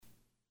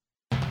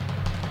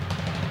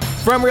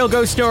From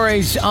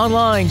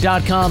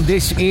RealGhostStoriesOnline.com,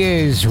 this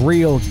is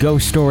Real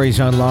Ghost Stories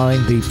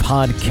Online, the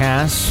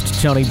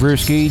podcast. Tony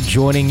Bruschi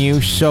joining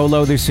you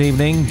solo this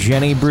evening.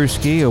 Jenny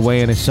Bruschi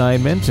away on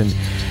assignment, and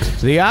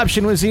the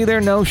option was either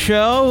no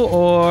show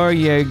or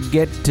you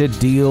get to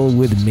deal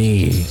with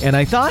me. And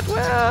I thought,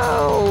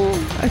 well,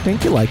 I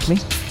think you like me.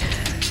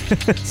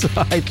 So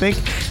I think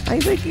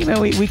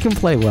we can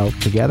play well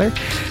together.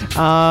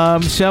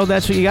 So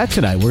that's what you got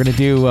tonight. We're going to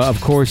do, of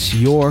course,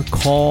 your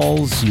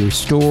calls, your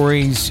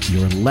stories,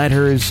 your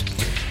letters,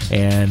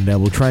 and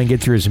we'll try and get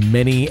through as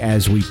many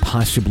as we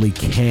possibly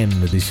can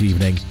this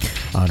evening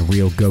on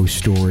Real Ghost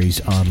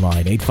Stories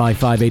Online.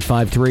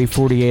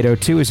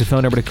 855-853-4802 is the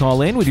phone number to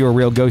call in with your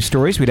real ghost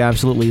stories. We'd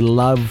absolutely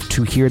love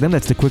to hear them.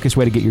 That's the quickest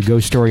way to get your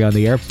ghost story on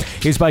the air,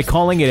 is by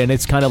calling it, and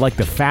it's kind of like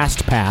the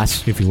fast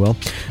pass, if you will.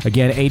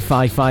 Again,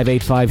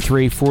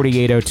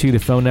 855-853-4802, the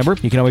phone number.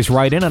 You can always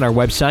write in on our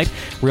website,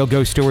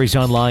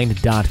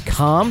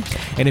 realghoststoriesonline.com.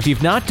 And if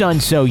you've not done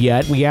so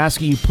yet, we ask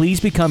that you please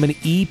become an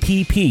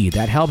EPP.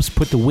 That helps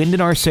put the wind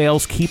in our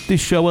sails, keep the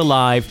show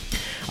alive.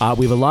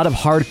 We have a lot of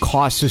hard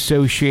costs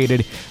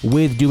associated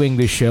with doing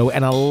this show,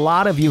 and a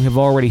lot of you have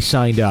already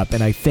signed up,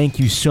 and I thank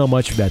you so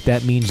much for that.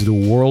 That means the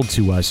world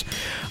to us.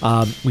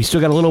 We still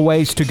got a little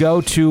ways to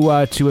go to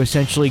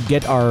essentially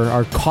get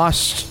our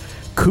costs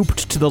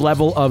cooped to the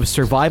level of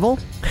survival.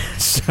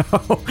 So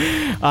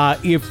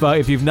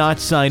if you've not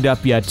signed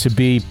up yet to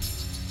be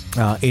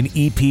in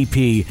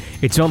EPP,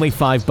 it's only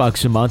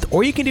 $5 a month,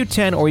 or you can do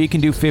 10, or you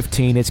can do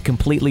 15. It's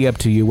completely up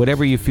to you,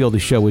 whatever you feel the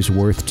show is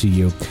worth to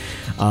you.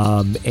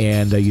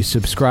 And you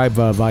subscribe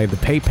via the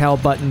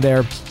PayPal button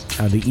there,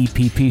 the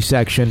EPP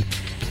section,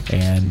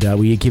 and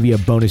we give you a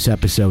bonus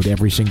episode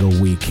every single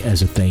week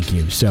as a thank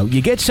you. So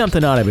you get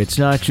something out of it. It's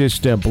not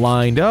just a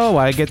blind,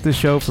 I get the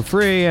show for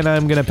free and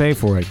I'm going to pay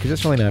for it, because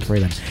it's really not free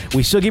then.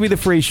 We still give you the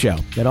free show.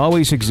 That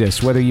always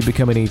exists, whether you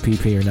become an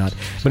EPP or not.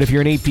 But if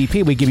you're an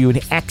EPP, we give you an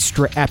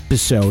extra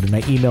episode, and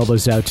I email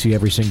those out to you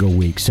every single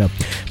week. So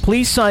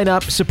please sign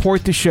up,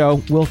 support the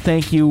show. We'll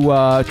thank you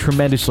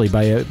tremendously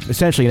by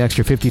essentially an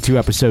extra 52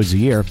 episodes a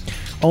year,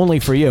 only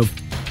for you.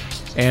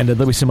 And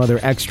there'll be some other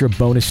extra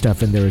bonus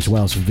stuff in there as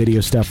well. Some video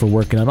stuff we're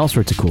working on, all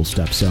sorts of cool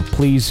stuff. So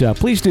please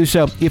do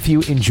so if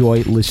you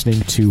enjoy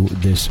listening to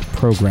this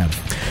program.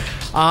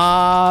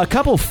 A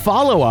couple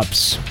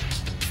follow-ups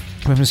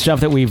from some stuff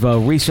that we've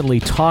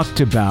recently talked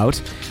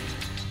about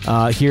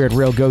here at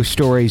Real Ghost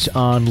Stories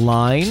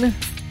Online.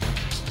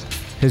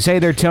 Says, hey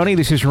there, Tony.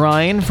 This is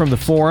Ryan from the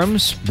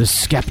forums, The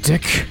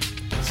Skeptic.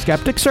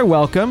 Skeptics are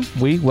welcome.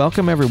 We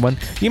welcome everyone.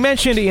 You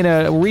mentioned in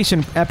a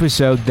recent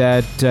episode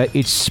that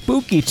it's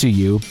spooky to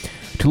you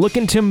to look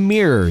into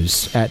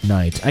mirrors at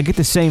night. I get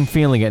the same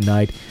feeling at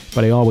night,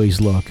 but I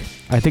always look.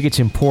 I think it's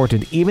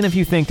important, even if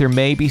you think there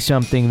may be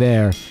something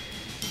there,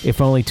 if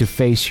only to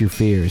face your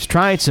fears.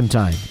 Try it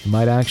sometime. It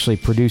might actually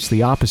produce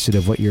the opposite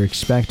of what you're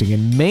expecting,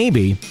 and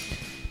maybe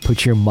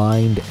put your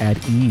mind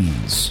at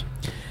ease.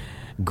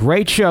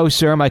 Great show,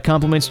 sir. My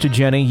compliments to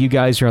Jenny. You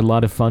guys are a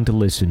lot of fun to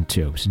listen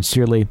to.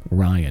 Sincerely,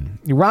 Ryan.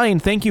 Ryan,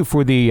 thank you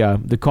for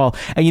the call.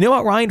 And you know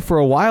what, Ryan? For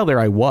a while there,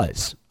 I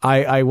was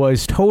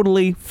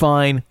totally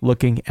fine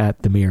looking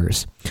at the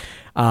mirrors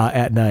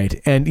at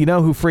night. And you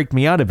know who freaked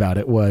me out about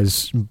it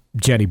was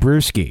Jenny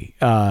Bruschi,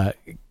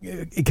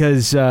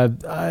 because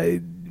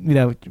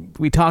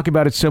we talk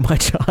about it so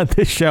much on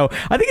this show.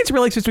 I think it's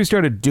really since we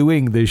started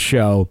doing this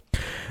show,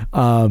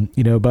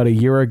 about a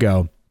year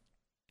ago,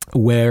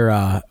 where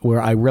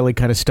I really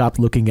kind of stopped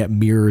looking at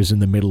mirrors in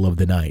the middle of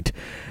the night.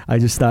 I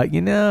just thought,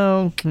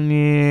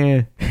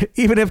 even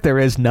if there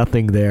is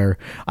nothing there,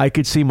 I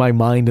could see my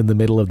mind in the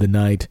middle of the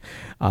night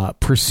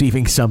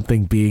perceiving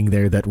something being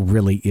there that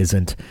really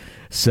isn't.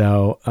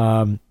 So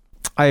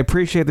I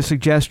appreciate the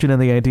suggestion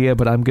and the idea,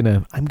 but I'm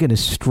gonna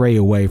stray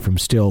away from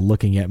still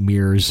looking at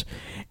mirrors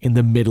in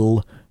the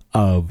middle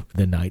of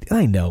the night. And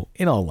I know,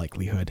 in all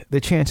likelihood,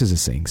 the chances of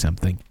seeing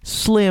something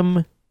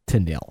slim to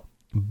nil.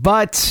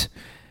 But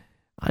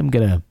I'm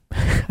gonna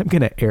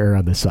err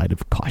on the side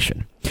of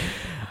caution.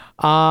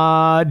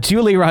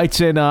 Julie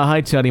writes in,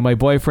 hi, Tony. My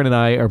boyfriend and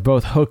I are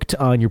both hooked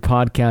on your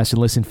podcast and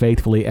listen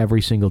faithfully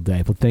every single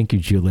day. Well, thank you,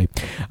 Julie.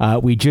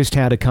 We just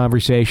had a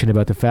conversation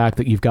about the fact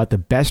that you've got the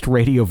best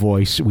radio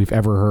voice we've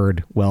ever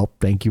heard. Well,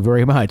 thank you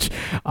very much.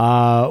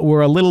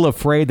 We're a little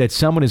afraid that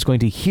someone is going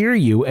to hear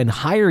you and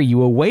hire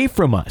you away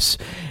from us.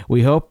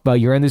 We hope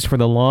you're in this for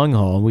the long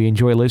haul. We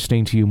enjoy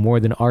listening to you more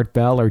than Art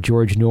Bell or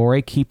George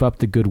Norrie. Keep up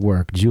the good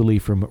work. Julie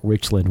from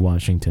Richland,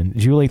 Washington.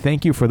 Julie,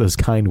 thank you for those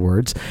kind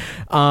words.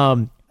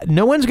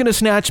 No one's going to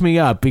snatch me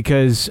up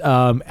because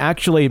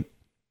actually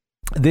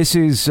this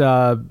is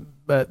I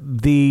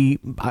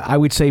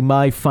would say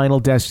my final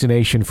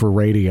destination for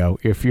radio,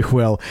 if you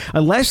will,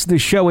 unless the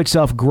show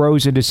itself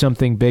grows into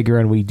something bigger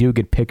and we do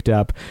get picked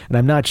up. And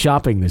I'm not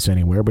shopping this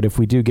anywhere, but if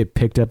we do get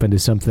picked up into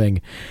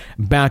something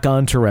back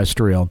on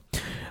terrestrial,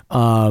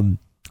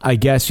 I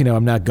guess,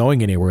 I'm not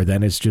going anywhere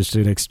then. It's just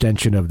an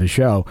extension of the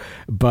show.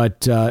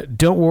 But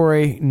don't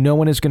worry, no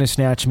one is going to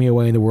snatch me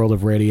away in the world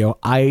of radio.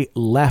 I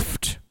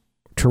left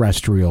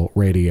terrestrial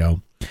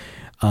radio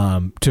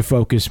to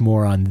focus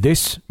more on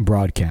this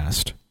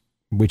broadcast,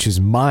 which is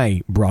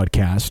my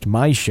broadcast,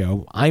 my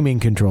show. I'm in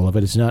control of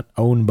it. It's not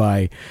owned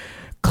by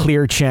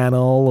Clear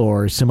Channel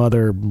or some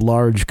other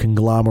large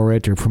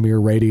conglomerate or Premier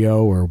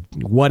Radio or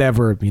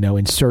whatever,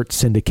 insert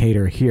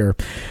syndicator here,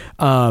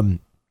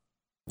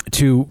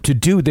 to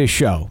do this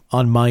show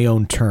on my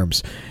own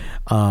terms.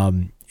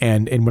 And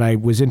when I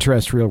was in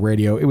terrestrial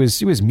radio, it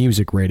was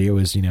music radio.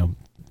 It was,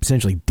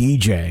 essentially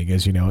DJing,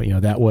 as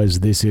that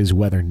was This Is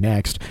Weather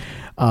Next.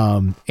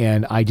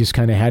 And I just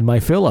kind of had my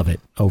fill of it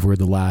over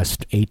the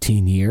last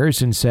 18 years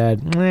and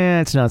said,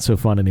 it's not so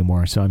fun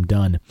anymore. So I'm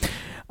done.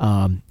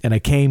 And I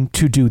came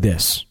to do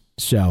this.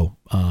 So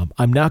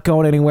I'm not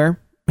going anywhere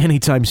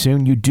anytime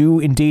soon. You do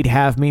indeed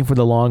have me for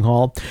the long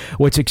haul.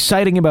 What's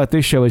exciting about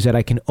this show is that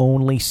I can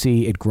only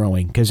see it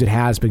growing, because it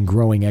has been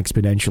growing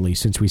exponentially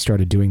since we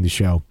started doing the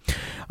show.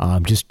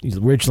 Just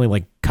originally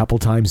like a couple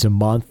times a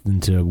month,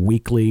 then to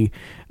weekly,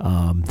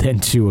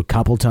 then to a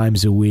couple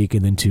times a week,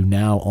 and then to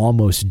now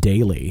almost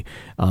daily.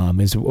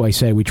 As I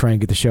say, we try and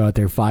get the show out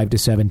there 5 to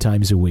 7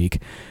 times a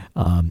week,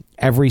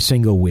 every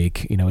single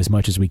week, as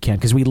much as we can,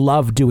 because we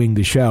love doing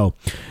the show.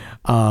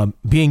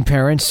 Being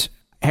parents,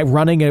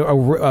 running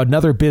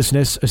another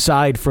business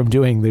aside from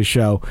doing this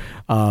show,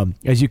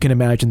 as you can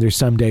imagine, there's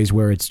some days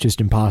where it's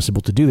just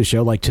impossible to do the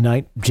show. Like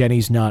tonight,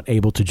 Jenny's not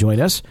able to join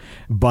us,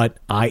 but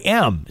I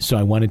am. So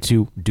I wanted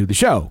to do the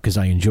show because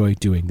I enjoy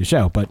doing the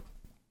show. But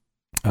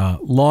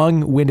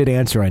long-winded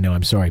answer, I know,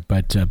 I'm sorry,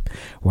 but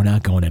we're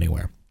not going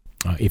anywhere.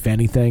 If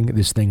anything,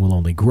 this thing will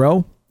only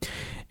grow,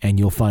 and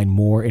you'll find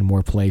more and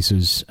more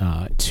places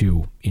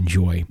to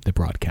enjoy the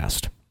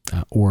broadcast.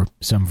 Or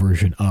some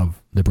version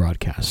of the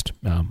broadcast,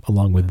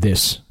 along with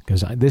this,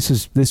 because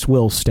this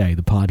will stay.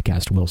 The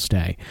podcast will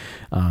stay.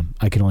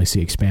 I can only see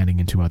expanding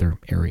into other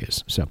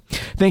areas. So,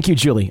 thank you,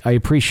 Julie. I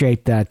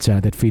appreciate that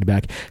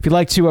feedback. If you'd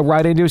like to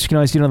write into us, you can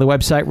always do it on the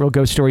website,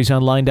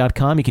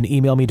 realghoststoriesonline.com. You can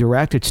email me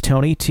direct. It's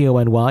Tony, Tony,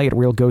 at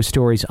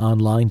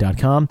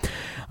realghoststoriesonline.com,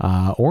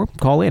 or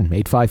call in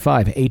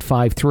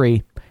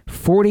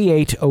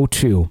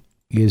 855-853-4802.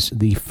 Is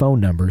the phone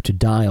number to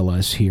dial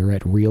us here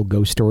at Real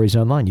Ghost Stories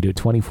Online. You do it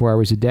 24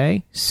 hours a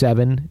day,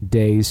 7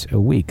 days a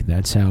week.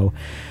 That's how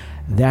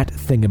that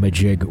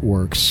thingamajig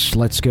works.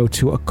 Let's go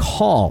to a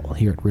call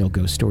here at Real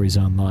Ghost Stories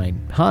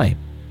Online. Hi.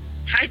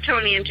 Hi,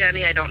 Tony and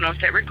Jenny. I don't know if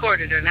that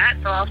recorded or not,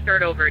 so I'll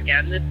start over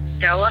again. This is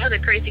Stella, the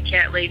crazy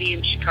cat lady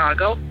in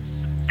Chicago.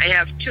 I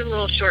have 2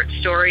 little short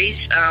stories.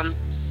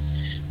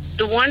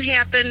 The one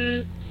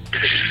happened...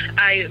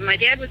 my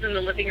dad was in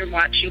the living room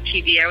watching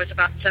TV. I was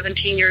about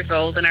 17 years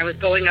old, and I was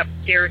going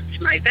upstairs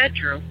to my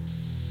bedroom.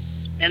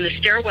 And the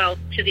stairwell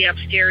to the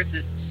upstairs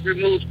is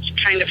removed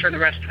kind of from the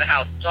rest of the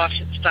house. It's off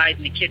to the side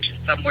in the kitchen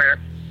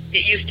somewhere.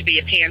 It used to be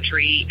a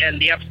pantry,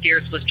 and the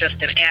upstairs was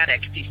just an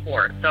attic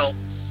before. So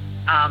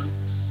I'm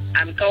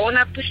going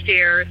up the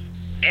stairs,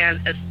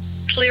 and as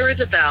clear as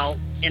a bell,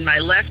 in my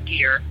left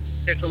ear,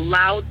 there's a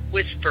loud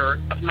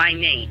whisper of my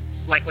name.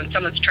 Like when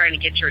someone's trying to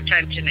get your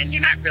attention and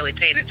you're not really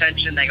paying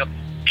attention, they go,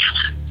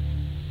 Stella,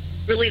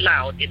 really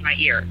loud in my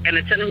ear. And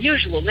it's an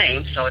unusual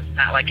name, so it's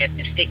not like I'd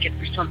mistake it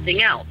for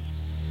something else.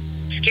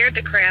 Scared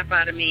the crap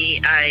out of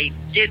me. I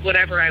did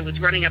whatever I was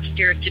running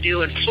upstairs to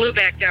do and flew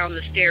back down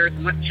the stairs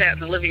and went and sat in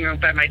the living room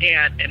by my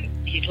dad.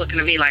 And he's looking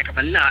at me like I'm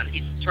a nut.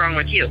 He's, what's wrong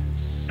with you?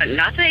 But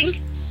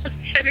nothing?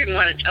 I didn't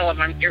want to tell him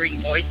I'm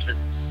hearing voices.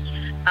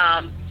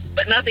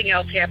 But nothing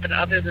else happened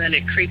other than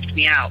it creeped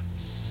me out.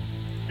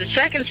 The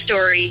second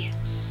story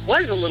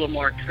was a little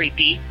more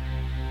creepy.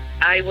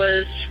 I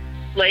was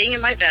laying in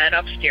my bed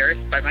upstairs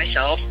by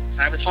myself.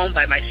 I was home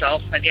by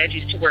myself. My dad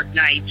used to work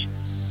nights.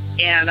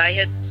 And I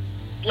had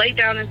laid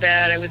down in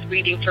bed. I was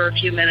reading for a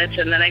few minutes,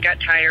 and then I got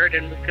tired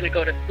and was going to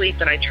go to sleep.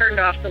 And I turned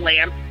off the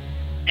lamp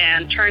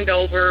and turned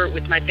over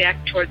with my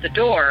back toward the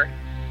door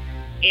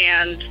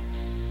and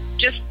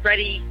just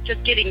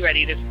getting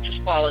ready to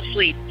fall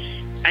asleep.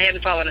 I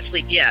hadn't fallen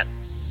asleep yet.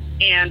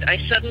 And I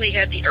suddenly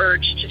had the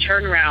urge to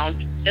turn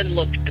around and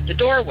look at the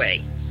doorway.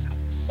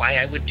 Why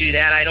I would do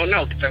that, I don't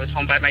know, because I was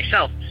home by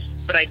myself.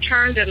 But I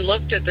turned and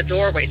looked at the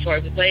doorway. So I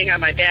was laying on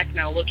my back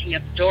now looking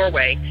at the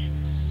doorway.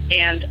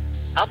 And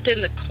up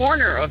in the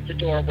corner of the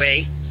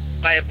doorway,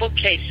 by a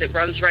bookcase that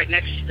runs right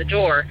next to the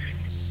door,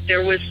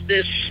 there was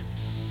this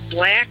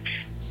black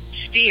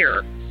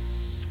sphere.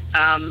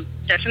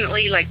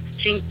 Definitely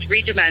seemed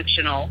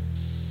 3-dimensional.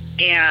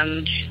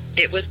 And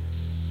it was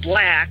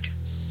black.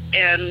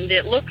 And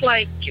it looked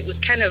like it was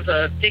kind of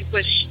a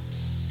viscous,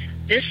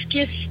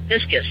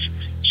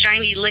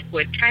 shiny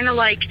liquid, kind of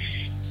like,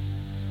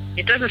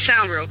 it doesn't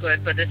sound real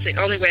good, but it's the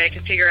only way I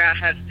can figure out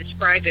how to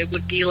describe it,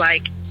 would be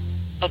like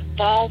a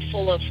ball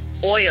full of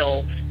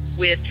oil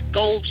with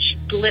gold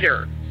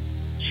glitter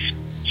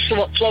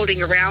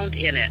floating around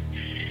in it.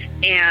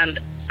 And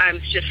I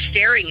was just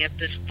staring at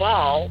this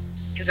ball,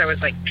 because I was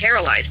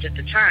paralyzed at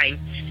the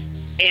time.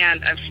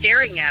 And I'm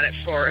staring at it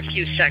for a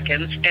few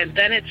seconds, and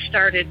then it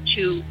started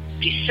to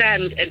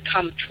descend and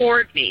come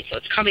toward me. So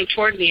it's coming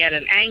toward me at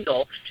an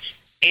angle.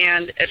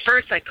 And at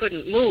first I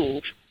couldn't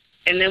move.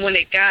 And then when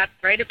it got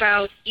right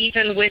about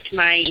even with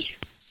my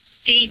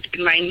deep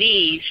in my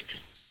knees.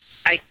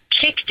 I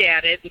kicked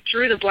at it and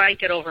threw the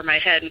blanket over my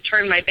head and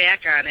turned my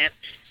back on it.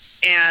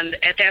 And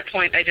at that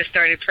point, I just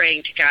started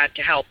praying to God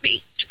to help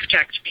me, to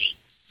protect me.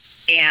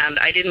 And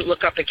I didn't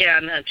look up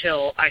again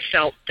until I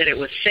felt that it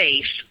was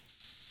safe.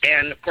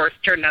 And, of course,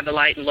 turned on the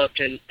light and looked,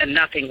 and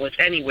nothing was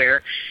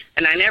anywhere.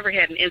 And I never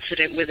had an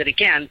incident with it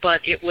again, but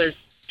it was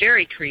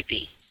very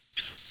creepy.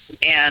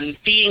 And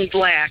being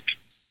black,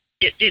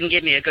 it didn't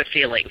give me a good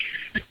feeling.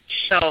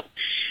 So,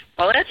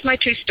 well, that's my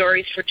 2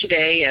 stories for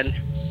today, and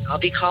I'll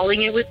be calling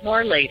you with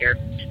more later.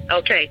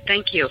 Okay,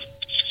 thank you.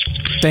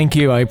 Thank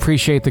you. I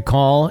appreciate the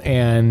call,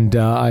 and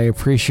I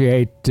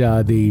appreciate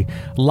the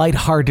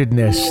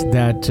lightheartedness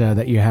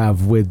that you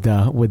have with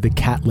the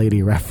cat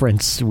lady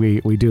reference. We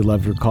do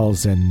love your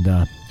calls and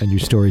your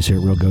stories here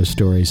at Real Ghost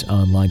Stories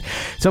Online.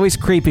 It's always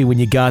creepy when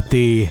you got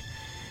the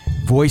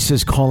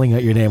voices calling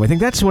out your name. I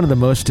think that's one of the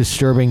most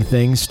disturbing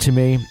things to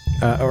me,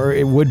 or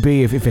it would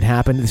be if it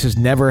happened. This has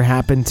never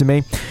happened to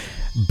me,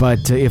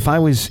 but if I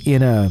was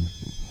in a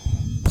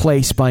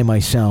place by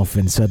myself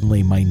and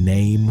suddenly my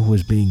name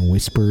was being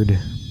whispered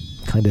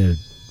kind of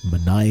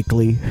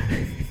maniacally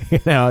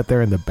out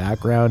there in the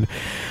background,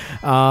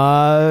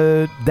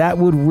 that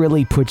would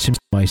really put some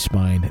in my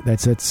spine.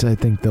 That's I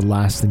think the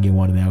last thing you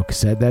want to know,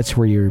 because that's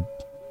where you're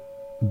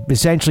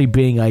essentially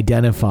being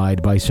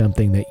identified by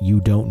something that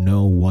you don't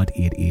know what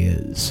it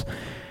is.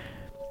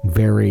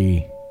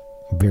 Very,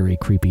 very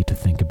creepy to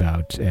think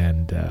about,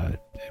 and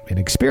an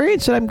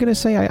experience that I'm going to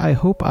say I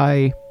hope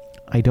I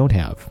don't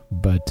have,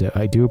 but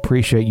I do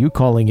appreciate you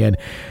calling in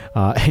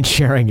and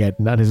sharing it.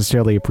 Not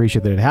necessarily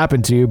appreciate that it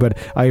happened to you, but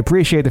I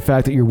appreciate the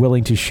fact that you're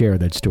willing to share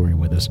that story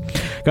with us.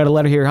 Got a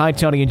letter here. Hi,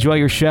 Tony. Enjoy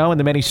your show and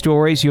the many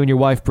stories you and your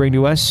wife bring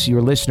to us,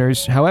 your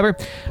listeners. However,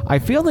 I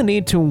feel the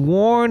need to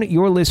warn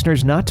your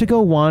listeners not to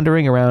go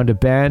wandering around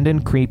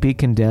abandoned, creepy,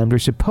 condemned, or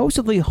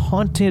supposedly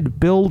haunted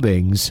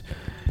buildings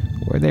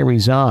where they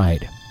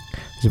reside.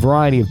 There's a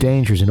variety of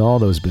dangers in all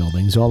those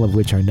buildings, all of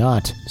which are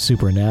not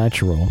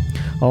supernatural.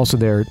 Also,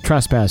 they're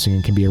trespassing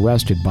and can be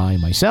arrested by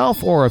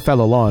myself or a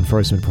fellow law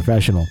enforcement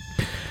professional.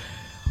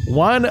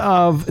 One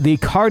of the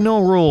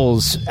cardinal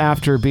rules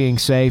after being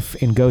safe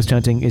in ghost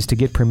hunting is to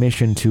get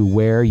permission to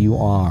where you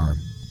are.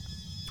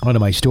 On to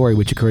my story,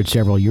 which occurred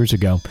several years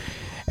ago.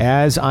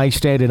 As I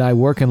stated, I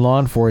work in law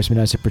enforcement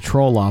as a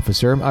patrol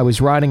officer. I was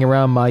riding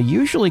around my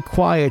usually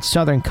quiet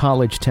southern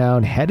college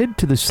town, headed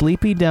to the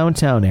sleepy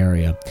downtown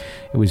area.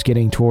 It was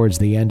getting towards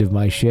the end of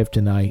my shift,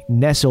 and I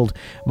nestled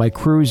my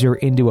cruiser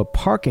into a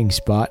parking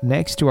spot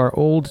next to our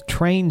old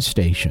train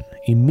station.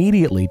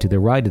 Immediately to the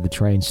right of the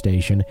train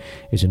station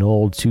is an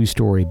old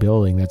 2-story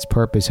building that's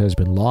purpose has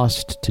been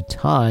lost to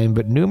time,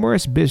 but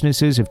numerous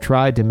businesses have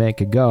tried to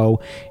make a go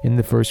in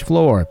the first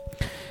floor.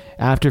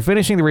 After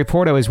finishing the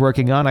report I was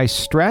working on, I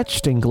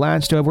stretched and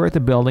glanced over at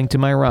the building to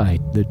my right,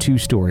 the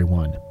 2-story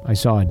one. I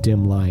saw a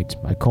dim light.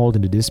 I called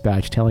into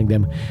dispatch, telling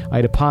them I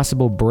had a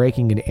possible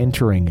breaking and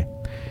entering.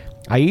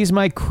 I eased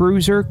my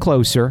cruiser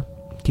closer,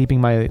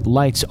 keeping my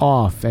lights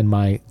off and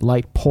my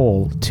light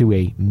pole to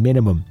a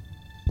minimum.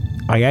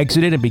 I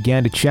exited and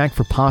began to check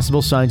for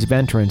possible signs of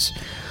entrance.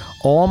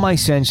 All my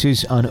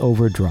senses on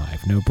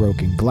overdrive. No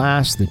broken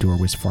glass. The door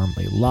was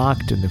firmly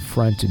locked in the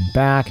front and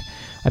back.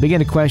 I began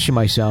to question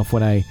myself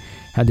when I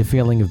had the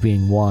feeling of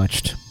being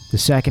watched. The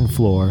second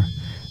floor.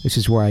 This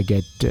is where I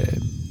get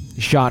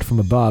shot from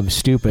above.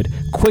 Stupid.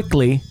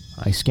 Quickly,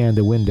 I scan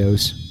the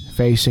windows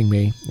facing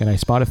me, and I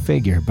spot a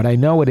figure, but I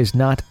know it is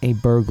not a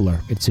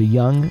burglar. It's a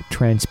young,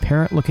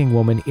 transparent-looking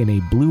woman in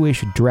a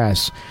bluish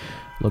dress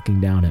looking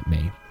down at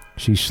me.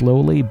 She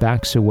slowly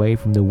backs away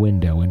from the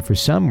window, and for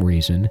some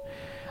reason,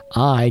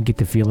 I get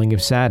the feeling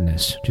of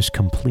sadness, just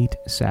complete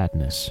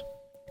sadness.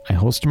 I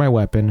holster my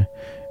weapon,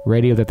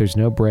 radio that there's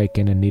no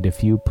break-in, and need a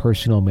few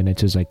personal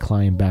minutes as I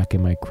climb back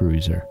in my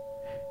cruiser.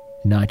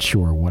 Not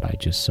sure what I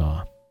just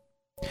saw.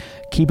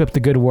 Keep up the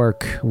good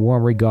work.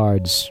 Warm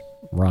regards,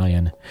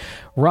 Ryan.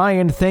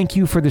 Ryan, thank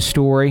you for the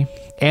story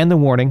and the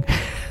warning.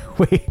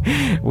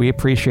 We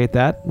appreciate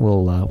that.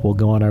 We'll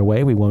go on our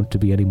way. We won't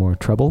be any more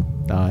trouble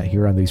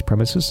here on these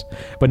premises.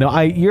 But no,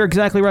 you're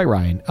exactly right,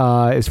 Ryan.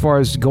 As far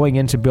as going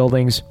into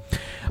buildings,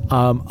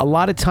 a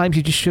lot of times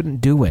you just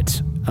shouldn't do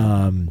it.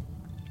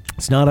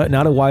 It's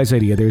not a wise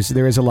idea.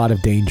 There is a lot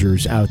of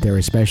dangers out there,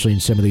 especially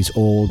in some of these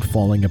old,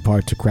 falling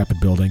apart,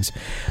 decrepit buildings.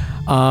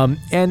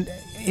 And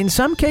in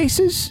some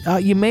cases,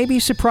 you may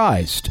be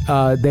surprised.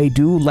 They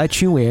do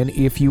let you in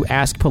if you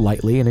ask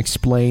politely and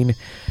explain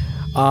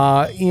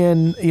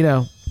in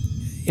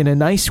a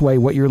nice way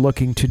what you're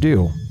looking to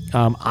do.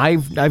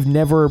 I've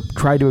never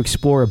tried to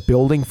explore a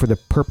building for the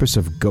purpose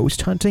of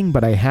ghost hunting,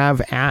 but I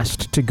have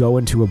asked to go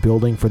into a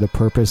building for the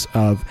purpose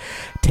of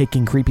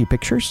taking creepy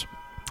pictures,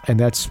 and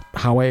that's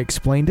how I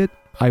explained it.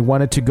 I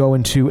wanted to go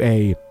into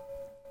a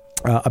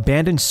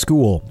abandoned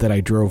school that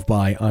I drove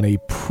by on a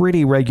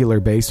pretty regular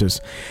basis.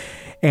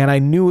 And I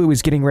knew it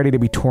was getting ready to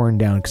be torn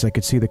down because I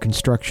could see the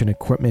construction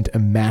equipment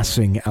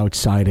amassing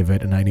outside of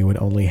it, and I knew it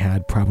only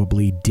had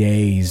probably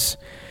days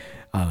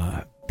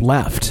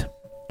left.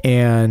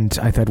 And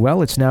I thought,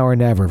 well, it's now or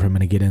never if I'm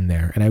going to get in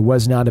there. And I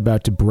was not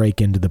about to break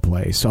into the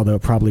place, although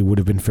it probably would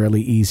have been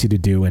fairly easy to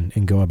do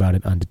and go about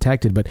it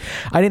undetected. But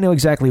I didn't know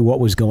exactly what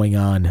was going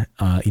on,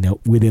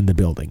 within the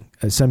building.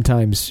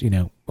 Sometimes,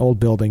 old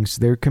buildings,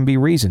 there can be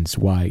reasons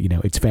why,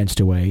 it's fenced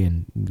away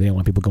and they don't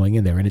want people going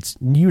in there. And it's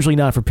usually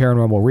not for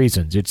paranormal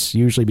reasons. It's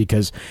usually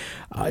because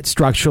it's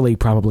structurally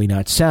probably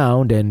not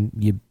sound, and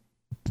you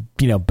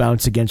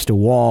bounce against a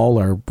wall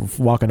or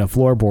walk on a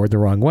floorboard the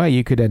wrong way,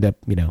 you could end up,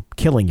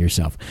 killing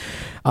yourself.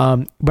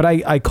 But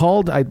I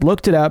called, I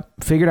looked it up,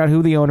 figured out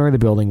who the owner of the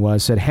building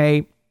was, said,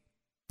 hey,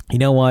 you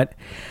know what?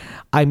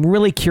 I'm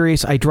really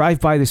curious. I drive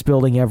by this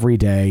building every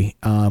day.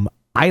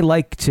 I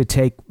like to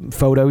take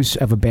photos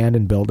of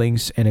abandoned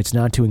buildings, and it's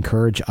not to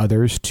encourage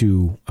others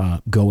to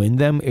go in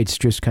them. It's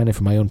just kind of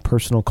for my own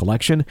personal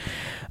collection.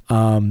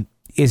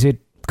 Is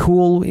it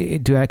cool?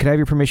 Could I have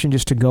your permission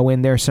just to go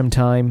in there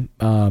sometime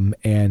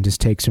and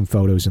just take some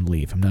photos and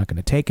leave? I'm not going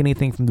to take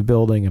anything from the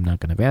building. I'm not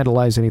going to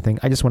vandalize anything.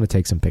 I just want to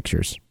take some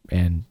pictures,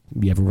 and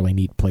we have a really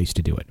neat place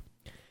to do it.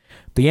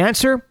 The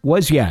answer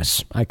was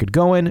yes. I could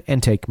go in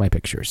and take my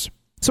pictures.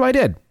 So I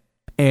did.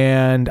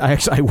 And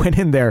I went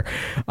in there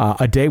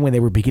a day when they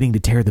were beginning to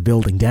tear the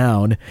building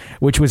down,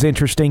 which was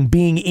interesting,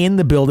 being in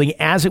the building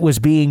as it was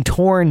being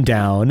torn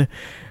down.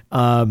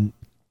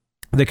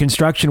 The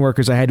construction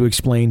workers I had to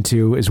explain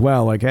to as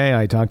well, like, hey,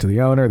 I talked to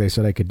the owner. They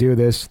said I could do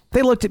this.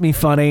 They looked at me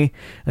funny,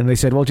 and they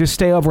said, well, just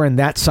stay over in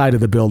that side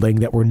of the building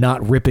that we're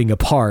not ripping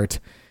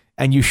apart,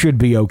 and you should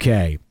be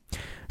okay.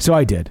 So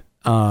I did.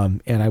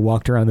 And I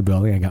walked around the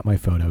building. I got my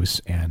photos,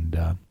 and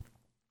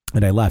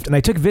I left. And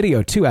I took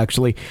video, too,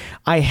 actually.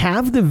 I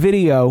have the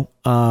video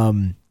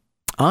on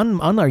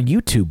our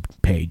YouTube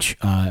page.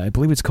 I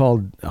believe it's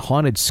called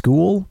Haunted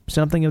School,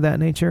 something of that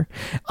nature.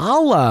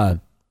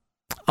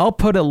 I'll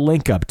put a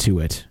link up to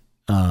it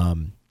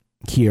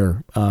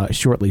here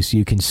shortly so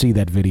you can see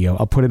that video.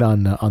 I'll put it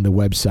on the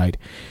website,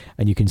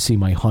 and you can see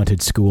my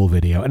haunted school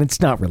video. And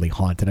it's not really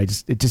haunted.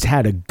 It just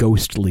had a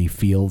ghostly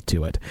feel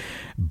to it.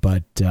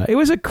 But it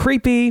was a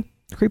creepy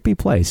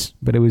place.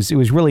 But it was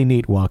really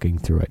neat walking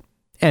through it.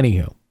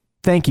 Anywho,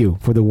 thank you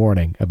for the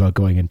warning about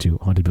going into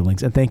haunted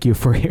buildings, and thank you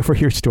for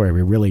your story.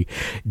 We really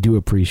do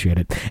appreciate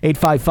it.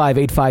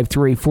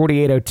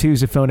 855-853-4802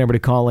 is the phone number to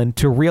call in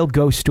to Real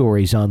Ghost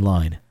Stories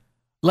Online.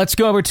 Let's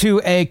go over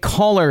to a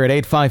caller at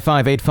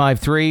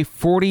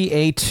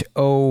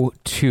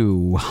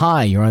 855-853-4802.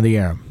 Hi, you're on the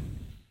air.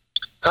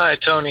 Hi,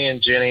 Tony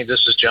and Jenny.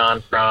 This is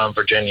John from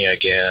Virginia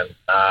again.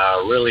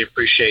 Really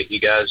appreciate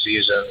you guys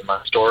using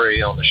my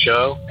story on the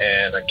show.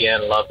 And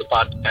again, love the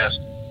podcast.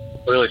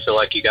 Really feel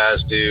like you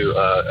guys do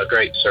a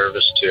great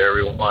service to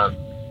everyone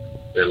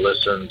that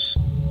listens,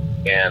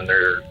 and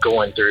they're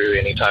going through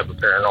any type of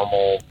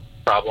paranormal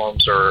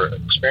problems or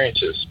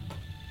experiences.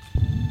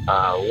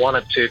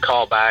 Wanted to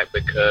call back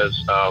because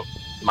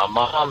my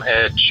mom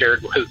had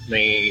shared with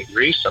me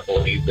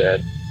recently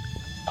that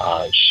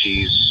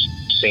she's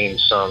seen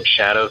some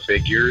shadow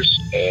figures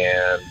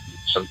and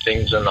some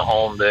things in the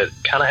home that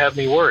kind of have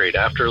me worried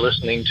after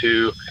listening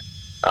to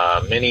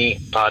many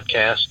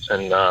podcasts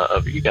and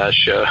of you guys'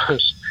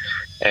 shows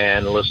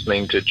and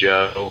listening to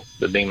Joe,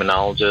 the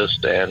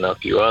demonologist, and a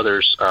few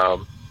others.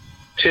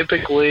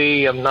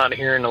 Typically, I'm not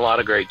hearing a lot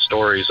of great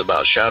stories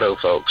about shadow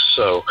folks,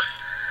 so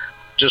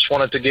just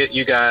wanted to get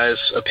you guys'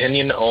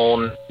 opinion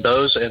on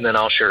those, and then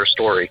I'll share a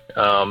story.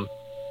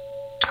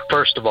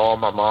 First of all,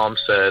 my mom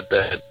said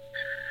that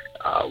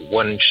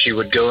when she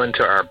would go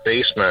into our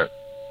basement,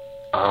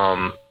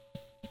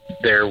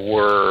 there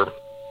were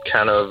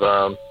kind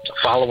of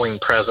following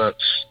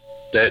presence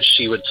that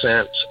she would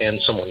sense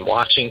and someone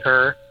watching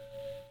her,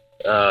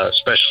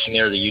 especially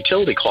near the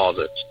utility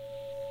closets.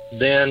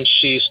 Then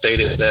she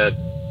stated that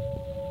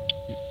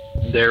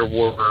there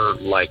were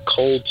like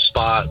cold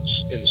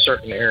spots in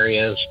certain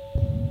areas,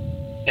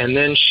 and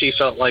then she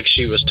felt like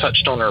she was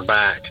touched on her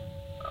back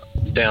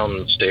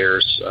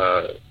downstairs,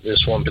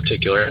 this one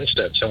particular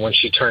instance. And when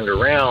she turned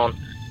around,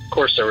 of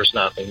course there was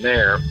nothing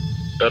there,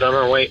 but on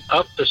her way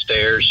up the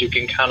stairs you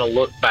can kind of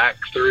look back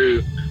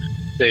through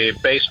the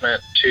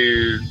basement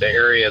to the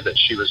area that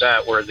she was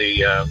at, where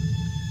the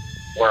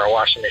where our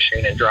washing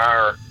machine and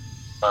dryer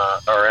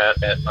are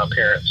at my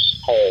parents'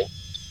 home.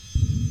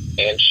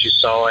 And she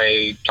saw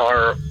a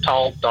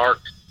tall, dark,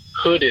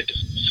 hooded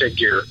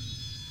figure.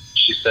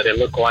 She said it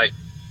looked like,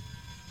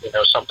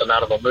 something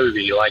out of a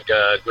movie, like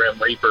a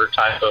Grim Reaper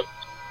type of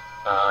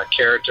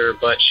character,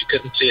 but she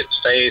couldn't see its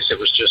face. It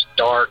was just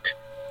dark.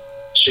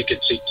 She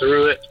could see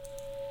through it,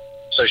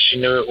 so she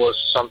knew it was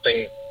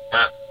something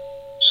not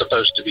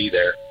supposed to be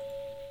there.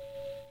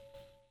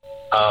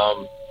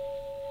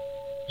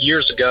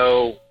 Years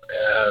ago,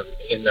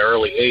 in the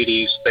early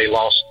 80s, they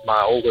lost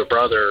my older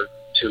brother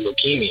to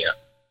leukemia.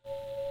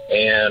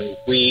 And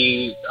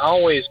we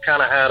always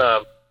kind of had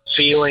a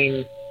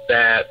feeling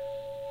that,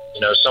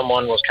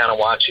 someone was kind of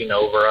watching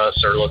over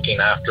us or looking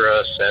after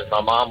us. And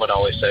my mom would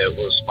always say it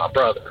was my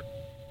brother.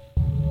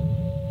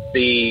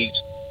 The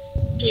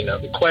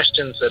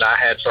questions that I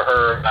had for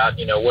her about,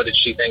 what did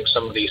she think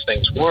some of these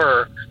things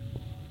were,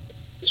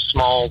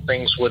 small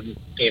things would,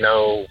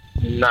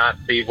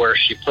 not be where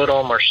she put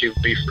them, or she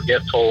would be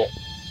forgetful.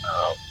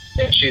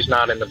 And she's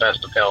not in the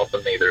best of health,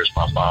 and neither is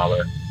my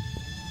father.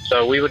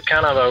 So we would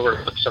kind of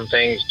overlook some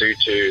things due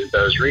to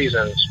those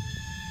reasons.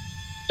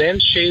 Then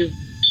she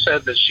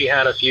said that she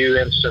had a few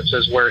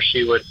instances where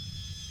she would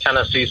kind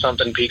of see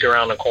something peek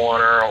around the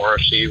corner, or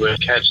she would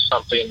catch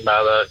something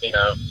by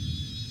the,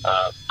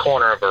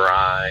 corner of her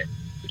eye.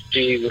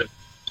 She would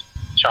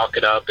chalk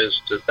it up as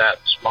to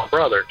that's my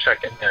brother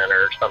checking in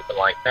or something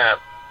like that.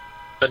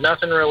 But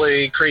nothing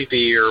really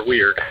creepy or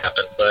weird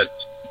happened. But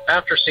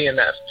after seeing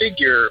that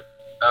figure,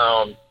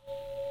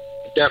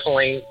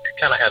 definitely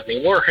kind of had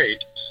me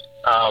worried.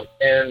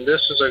 And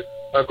this is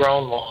a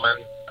grown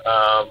woman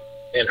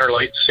in her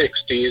late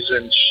 60s,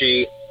 and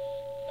she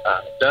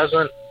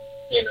doesn't,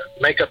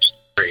 make up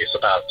stories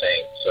about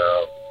things.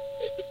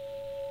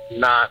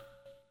 Not,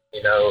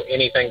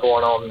 anything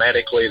going on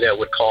medically that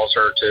would cause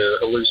her to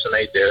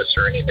hallucinate this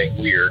or anything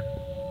weird.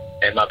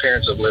 And my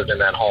parents have lived in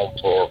that home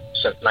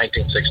since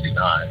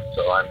 1969,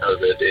 so I know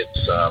that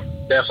it's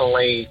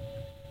definitely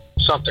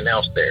something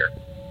else there.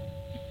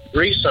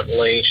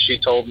 Recently, she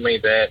told me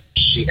that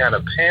she had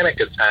a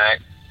panic attack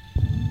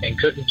and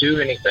couldn't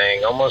do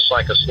anything, almost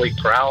like a sleep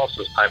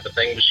paralysis type of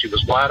thing, but she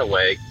was wide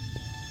awake.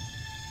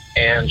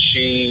 And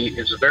she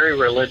is a very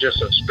religious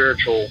and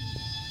spiritual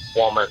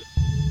woman.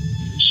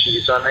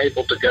 She's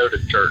unable to go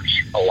to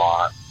church a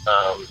lot,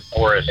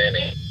 or if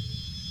any.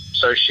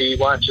 So she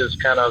watches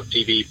kind of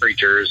TV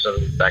preachers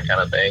and that kind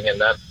of thing,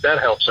 and that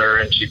helps her,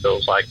 and she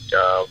feels like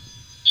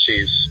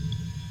she's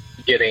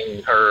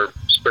getting her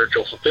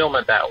spiritual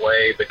fulfillment that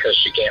way because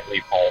she can't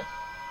leave home.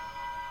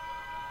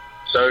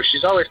 So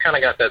she's always kind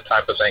of got that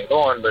type of thing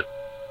going, but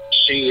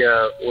she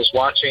was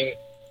watching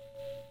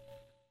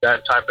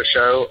that type of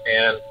show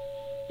and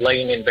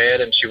laying in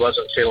bed, and she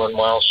wasn't feeling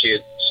well. She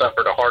had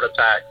suffered a heart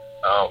attack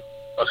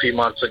a few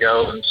months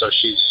ago, and so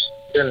she's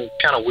been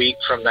kind of weak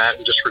from that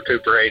and just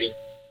recuperating.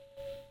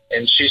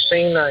 And she's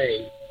seen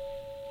a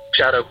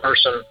shadow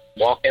person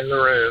walk in the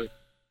room,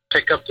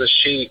 pick up the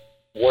sheet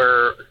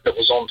where it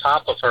was on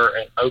top of her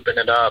and open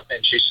it up.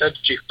 And she said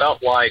she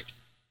felt like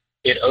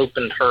it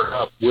opened her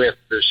up with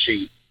the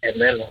sheet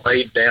and then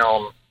laid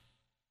down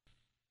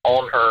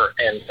on her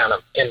and kind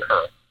of in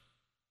her.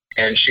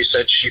 And she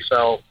said she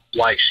felt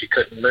like she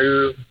couldn't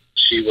move.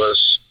 She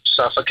was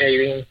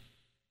suffocating,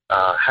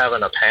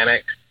 having a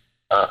panic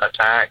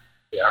attack.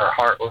 Her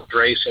heart was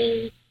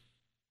racing.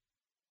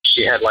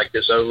 She had like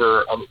this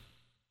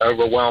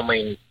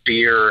overwhelming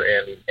fear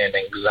and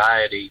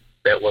anxiety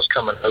that was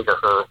coming over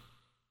her.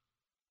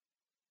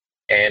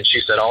 And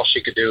she said all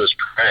she could do was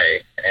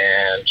pray.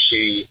 And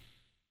she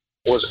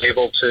was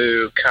able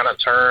to kind of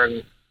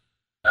turn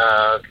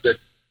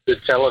the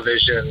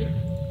television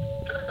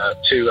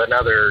to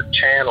another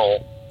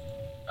channel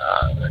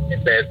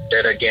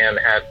that again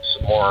had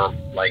some more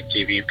like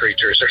TV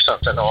preachers or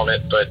something on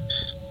it. But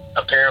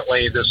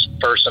apparently this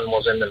person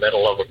was in the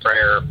middle of a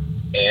prayer,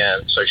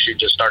 and so she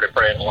just started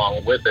praying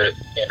along with it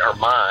in her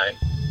mind,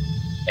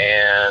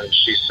 and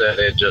she said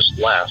it just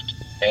left.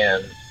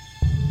 And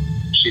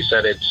she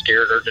said it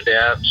scared her to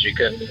death. She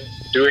couldn't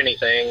do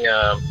anything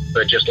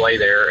but just lay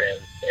there and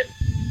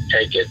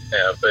take it.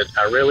 But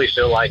I really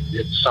feel like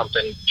it's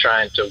something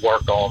trying to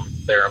work on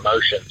their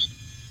emotions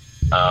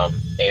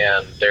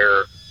and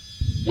their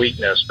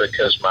weakness,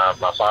 because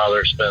my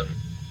father's been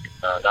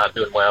not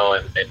doing well,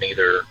 and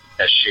neither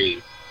has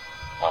she.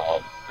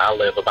 I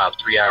live about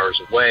 3 hours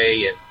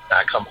away, and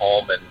I come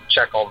home and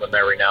check on them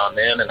every now and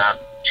then, and I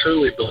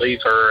truly believe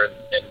her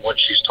and what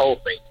she's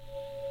told me.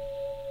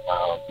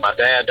 My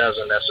dad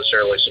doesn't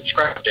necessarily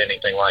subscribe to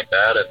anything like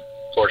that, and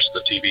of course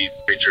the TV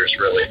preachers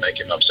really make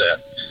him upset.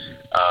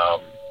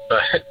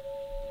 But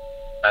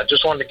I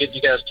just wanted to get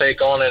you guys'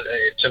 take on it.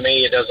 To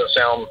me, it doesn't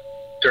sound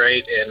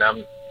great, and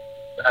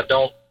I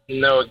don't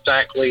know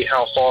exactly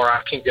how far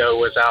I can go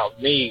without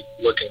me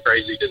looking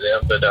crazy to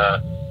them, but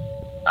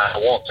I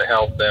want to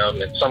help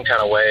them in some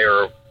kind of way,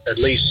 or at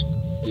least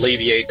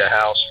alleviate the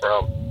house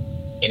from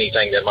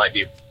anything that might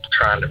be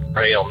trying to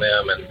prey on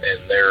them,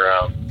 and they're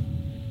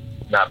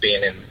not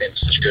being in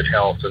such good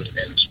health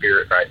and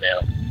spirit right now.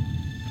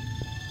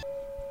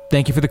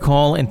 Thank you for the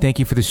call, and thank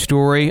you for the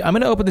story. I'm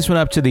going to open this one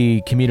up to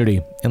the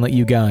community and let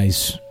you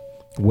guys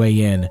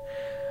weigh in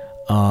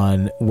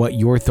on what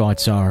your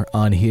thoughts are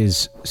on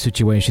his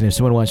situation. If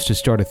someone wants to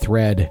start a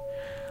thread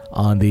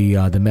on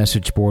the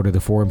message board or the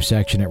forum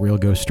section at Real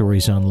Ghost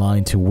Stories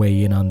Online to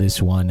weigh in on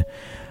this one,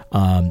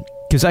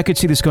 because I could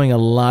see this going a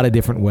lot of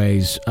different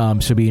ways, so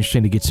it'd be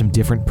interesting to get some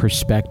different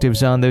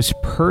perspectives on this.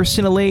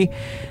 Personally,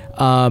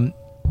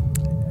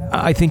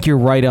 I think you're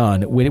right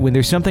on. When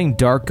there's something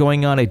dark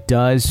going on, it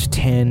does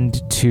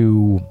tend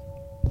to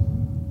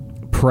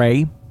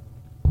prey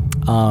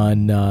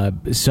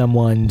on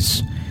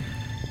someone's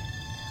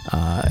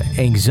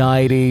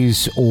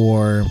anxieties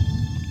or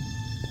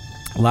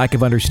lack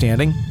of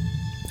understanding,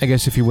 I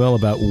guess, if you will,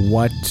 about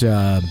what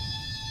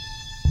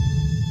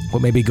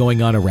may be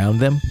going on around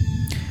them,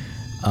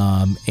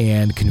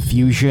 and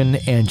confusion,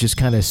 and just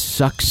kind of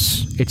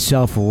sucks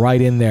itself right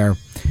in there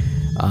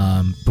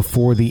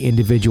before the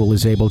individual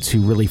is able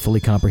to really fully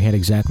comprehend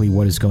exactly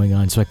what is going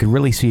on. So I could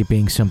really see it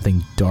being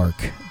something dark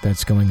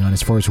that's going on.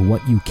 As far as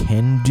what you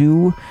can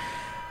do,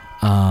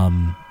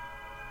 I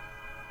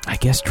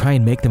guess try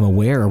and make them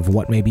aware of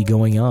what may be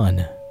going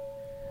on.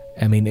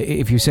 I mean,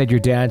 if you said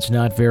your dad's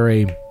not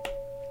very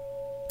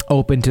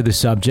open to the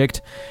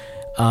subject,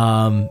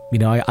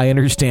 I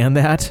understand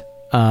that.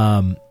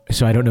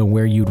 So I don't know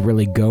where you'd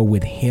really go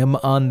with him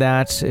on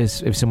that,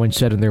 if someone's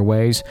set in their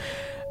ways.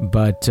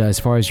 But as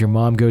far as your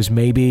mom goes,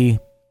 maybe...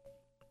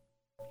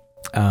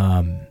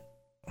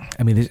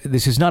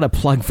 this is not a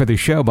plug for the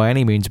show by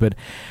any means, but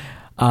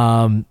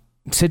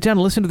sit down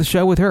and listen to the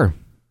show with her,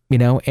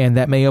 and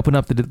that may open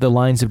up the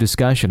lines of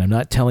discussion. I'm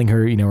not telling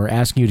her, or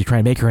asking you to try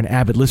and make her an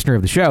avid listener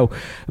of the show,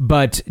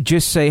 but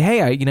just say, hey,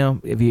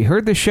 have you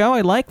heard the show?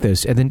 I like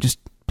this. And then just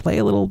play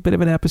a little bit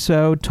of an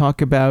episode, talk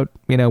about,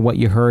 what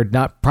you heard.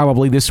 Not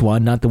probably this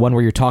one, not the one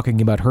where you're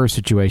talking about her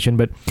situation,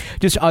 but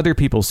just other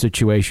people's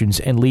situations,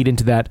 and lead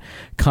into that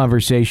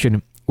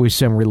conversation with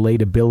some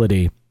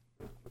relatability,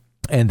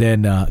 and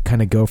then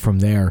kind of go from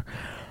there,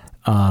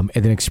 and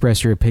then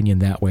express your opinion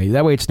that way.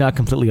 That way it's not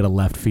completely out of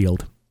left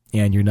field,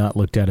 and you're not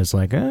looked at as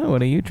like, oh,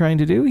 what are you trying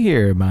to do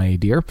here, my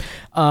dear?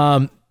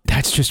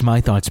 That's just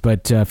my thoughts,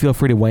 but feel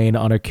free to weigh in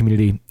on our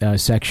community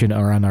section,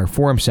 or on our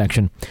forum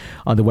section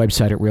on the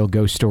website at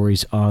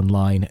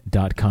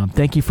realghoststoriesonline.com.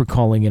 Thank you for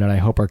calling in, and I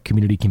hope our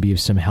community can be of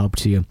some help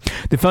to you.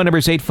 The phone number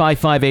is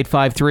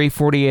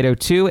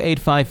 855-853-4802,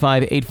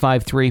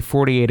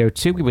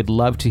 855-853-4802. We would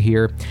love to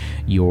hear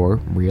your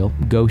real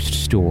ghost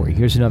story.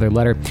 Here's another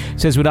letter.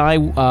 It says, when I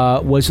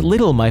was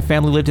little, my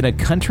family lived in a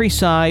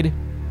countryside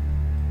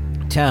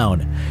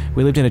town.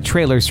 We lived in a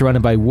trailer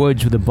surrounded by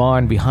woods with a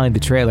barn behind the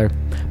trailer.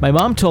 My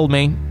mom told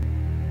me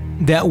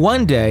that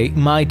one day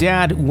my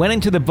dad went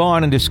into the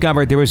barn and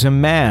discovered there was a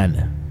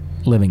man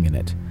living in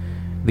it.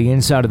 The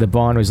inside of the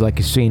barn was like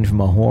a scene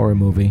from a horror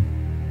movie.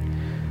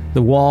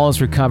 The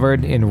walls were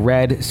covered in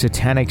red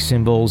satanic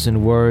symbols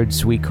and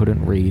words we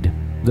couldn't read.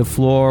 The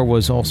floor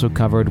was also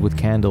covered with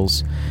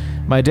candles.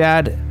 My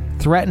dad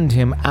threatened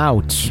him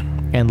out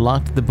and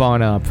locked the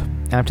barn up.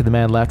 After the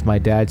man left, my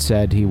dad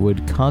said he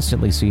would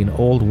constantly see an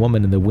old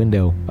woman in the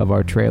window of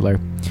our trailer.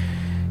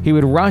 He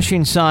would rush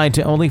inside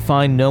to only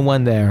find no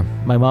one there.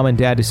 My mom and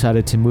dad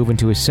decided to move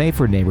into a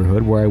safer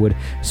neighborhood where I would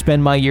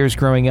spend my years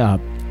growing up.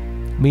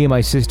 Me and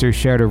my sister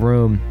shared a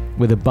room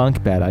with a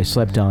bunk bed. I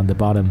slept on the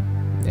bottom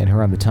and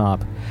her on the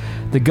top.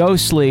 The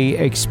ghostly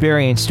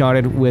experience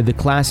started with the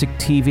classic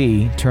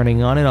TV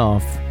turning on and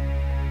off.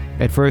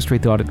 At first, we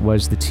thought it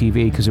was the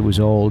TV because it was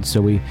old, so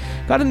we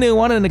got a new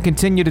one and it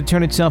continued to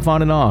turn itself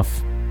on and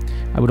off.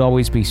 I would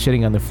always be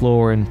sitting on the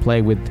floor and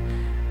play with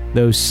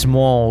those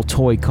small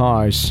toy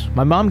cars.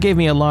 My mom gave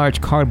me a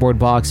large cardboard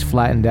box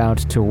flattened out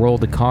to roll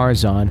the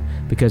cars on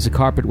because the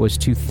carpet was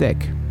too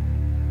thick.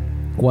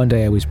 One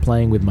day I was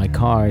playing with my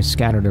cars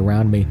scattered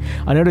around me.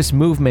 I noticed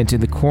movement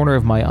in the corner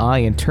of my eye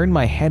and turned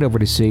my head over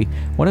to see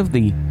one of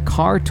the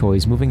car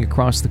toys moving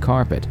across the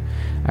carpet.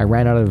 I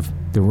ran out of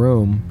the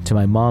room to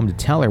my mom to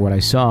tell her what I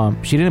saw.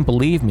 She didn't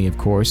believe me, of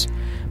course.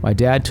 My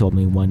dad told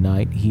me one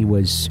night he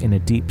was in a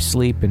deep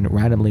sleep and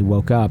randomly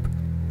woke up.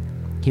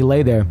 He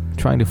lay there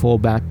trying to fall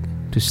back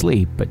to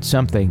sleep, but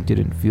something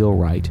didn't feel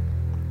right.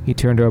 He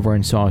turned over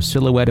and saw a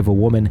silhouette of a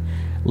woman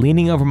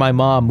leaning over my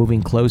mom,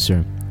 moving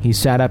closer. He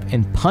sat up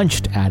and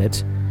punched at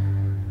it.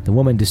 The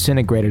woman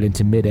disintegrated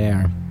into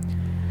midair.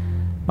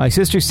 My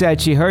sister said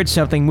she heard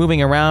something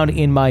moving around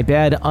in my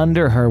bed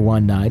under her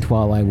one night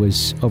while I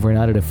was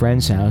overnight at a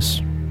friend's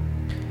house.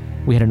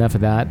 We had enough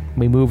of that.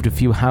 We moved a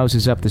few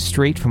houses up the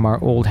street from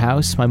our old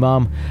house. My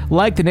mom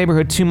liked the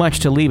neighborhood too much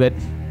to leave it.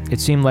 It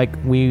seemed like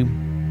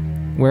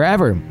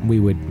wherever we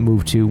would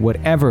move to,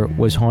 whatever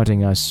was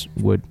haunting us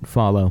would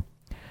follow.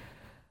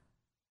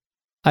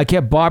 I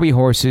kept Barbie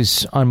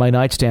horses on my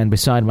nightstand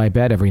beside my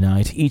bed every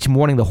night. Each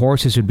morning the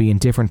horses would be in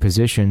different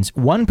positions.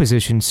 One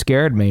position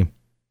scared me,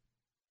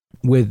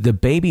 with the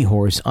baby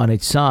horse on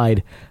its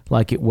side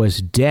like it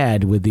was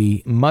dead, with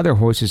the mother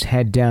horse's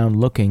head down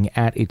looking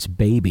at its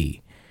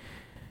baby.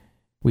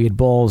 We had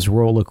balls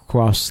roll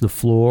across the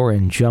floor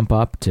and jump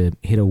up to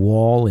hit a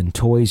wall, and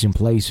toys in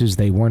places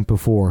they weren't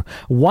before.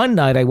 One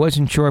night I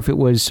wasn't sure if it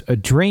was a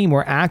dream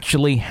or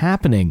actually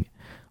happening.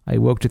 I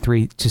woke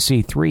to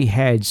see 3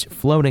 heads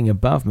floating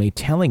above me,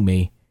 telling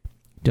me,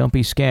 "Don't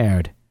be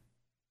scared,"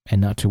 and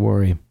not to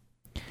worry.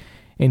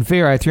 In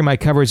fear, I threw my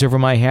covers over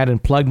my head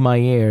and plugged my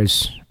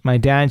ears. My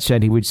dad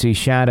said he would see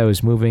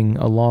shadows moving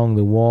along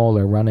the wall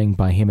or running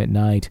by him at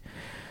night.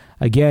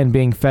 Again,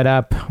 being fed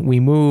up, we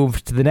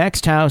moved to the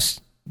next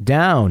house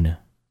down.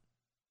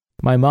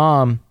 My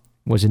mom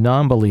was a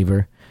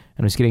non-believer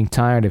and was getting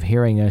tired of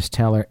hearing us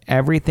tell her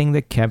everything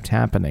that kept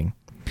happening.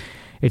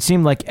 It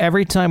seemed like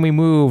every time we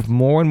moved,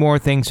 more and more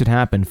things would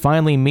happen.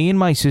 Finally, me and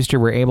my sister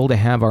were able to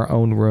have our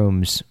own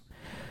rooms.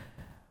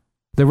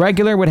 The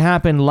regular would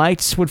happen,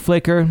 lights would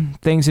flicker,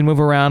 things would move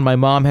around. My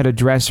mom had a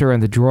dresser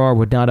and the drawer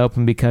would not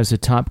open because the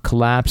top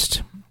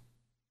collapsed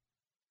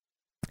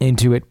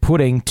into it,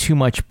 putting too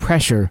much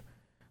pressure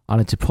on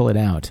it to pull it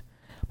out.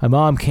 My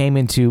mom came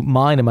into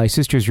mine and my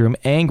sister's room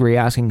angry,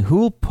 asking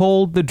who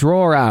pulled the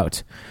drawer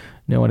out.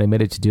 No one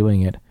admitted to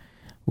doing it.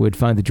 We would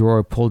find the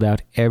drawer pulled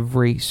out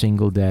every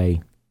single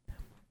day.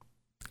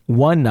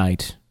 One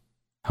night,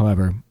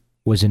 however,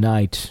 was a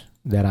night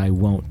that I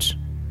won't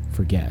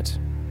forget.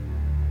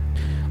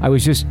 I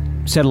was just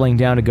settling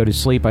down to go to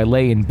sleep. I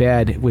lay in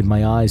bed with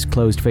my eyes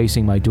closed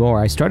facing my door.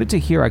 I started to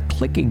hear a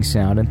clicking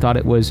sound and thought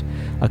it was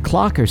a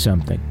clock or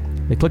something.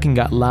 The clicking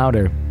got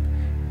louder,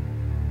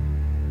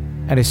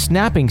 and a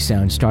snapping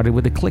sound started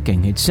with the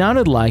clicking. It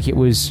sounded like it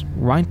was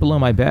right below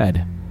my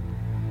bed.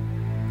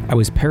 I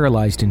was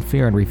paralyzed in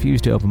fear and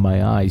refused to open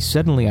my eyes.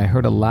 Suddenly, I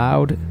heard a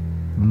loud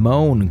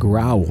moan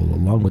growl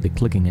along with the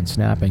clicking and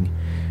snapping.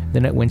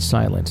 Then it went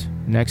silent.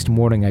 Next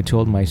morning, I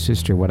told my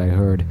sister what I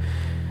heard.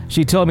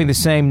 She told me the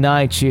same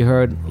night she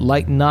heard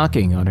light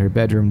knocking on her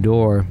bedroom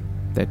door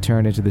that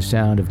turned into the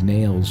sound of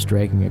nails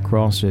dragging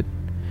across it.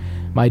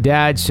 My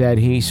dad said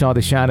he saw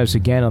the shadows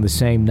again on the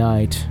same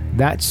night.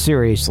 That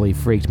seriously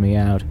freaked me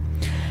out.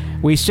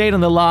 We stayed on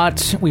the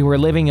lot we were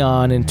living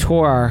on and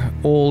tore our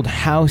old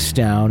house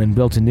down and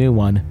built a new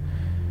one.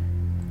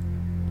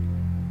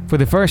 For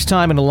the first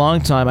time in a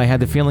long time, I had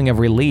the feeling of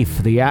relief.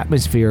 The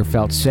atmosphere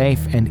felt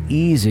safe and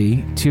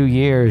easy. 2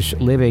 years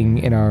living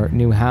in our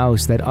new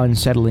house, that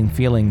unsettling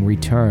feeling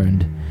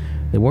returned.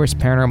 The worst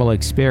paranormal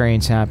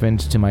experience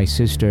happened to my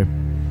sister.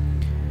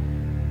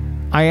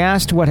 I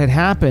asked what had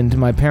happened.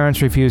 My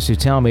parents refused to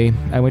tell me.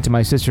 I went to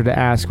my sister to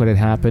ask what had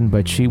happened,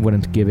 but she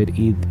wouldn't give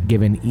it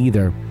given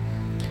either.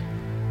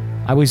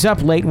 I was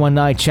up late one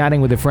night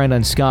chatting with a friend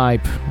on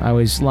Skype. I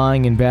was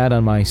lying in bed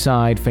on my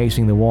side,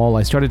 facing the wall.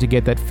 I started to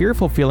get that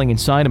fearful feeling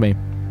inside of me.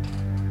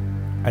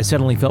 I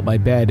suddenly felt my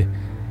bed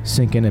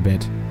sink in a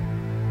bit.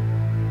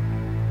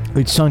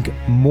 It sunk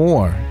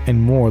more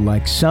and more,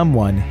 like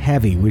someone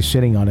heavy was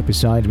sitting on it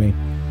beside me.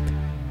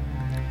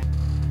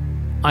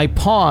 I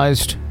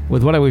paused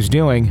with what I was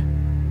doing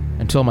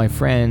and told my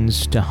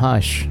friends to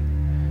hush.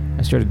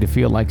 I started to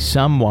feel like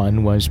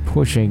someone was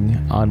pushing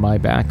on my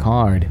back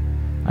hard.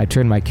 I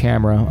turned my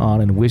camera on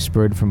and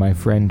whispered for my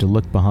friend to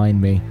look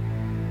behind me.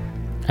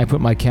 I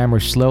put my camera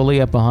slowly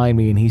up behind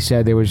me and he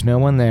said there was no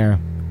one there.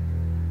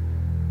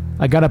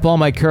 I got up all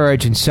my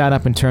courage and sat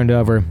up and turned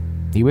over.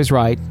 He was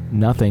right.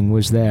 Nothing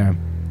was there.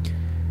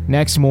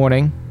 Next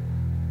morning,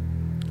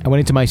 I went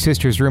into my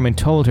sister's room and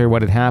told her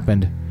what had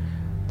happened.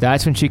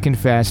 That's when she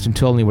confessed and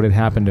told me what had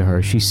happened to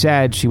her. She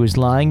said she was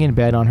lying in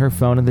bed on her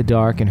phone in the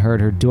dark and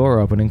heard her door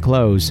open and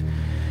close.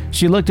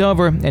 She looked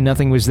over and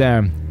nothing was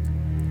there.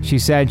 She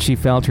said she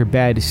felt her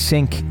bed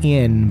sink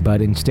in,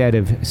 but instead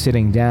of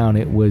sitting down,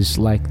 it was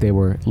like they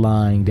were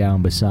lying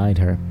down beside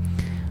her.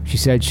 She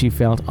said she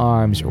felt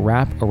arms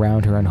wrap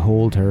around her and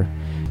hold her.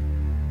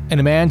 In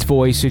a man's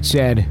voice, it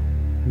said,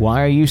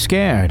 "Why are you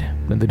scared?"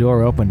 Then the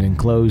door opened and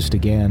closed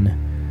again.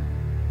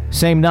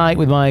 Same night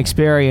with my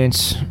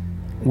experience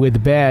with the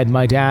bed,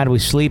 my dad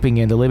was sleeping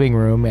in the living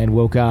room and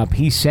woke up.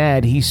 He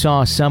said he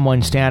saw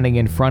someone standing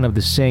in front of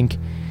the sink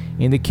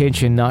in the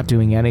kitchen not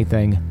doing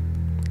anything.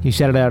 He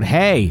shouted out,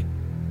 "Hey!"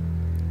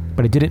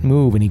 But it didn't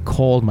move, and he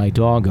called my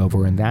dog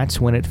over, and that's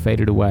when it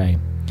faded away.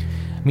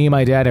 Me and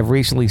my dad have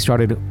recently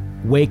started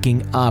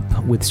waking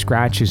up with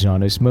scratches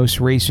on us.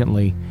 Most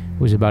recently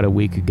was about a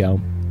week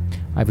ago.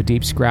 I have a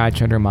deep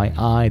scratch under my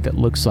eye that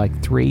looks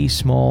like 3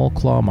 small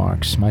claw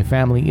marks. My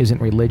family isn't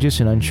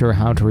religious and unsure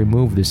how to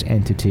remove this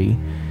entity.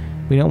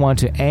 We don't want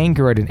to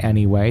anger it in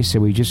any way, so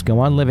we just go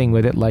on living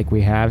with it like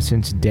we have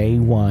since day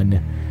one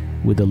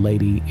with the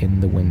lady in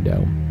the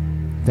window.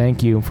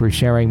 Thank you for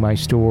sharing my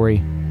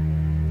story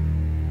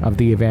of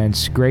the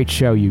events. Great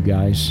show, you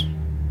guys.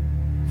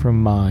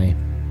 From Mai.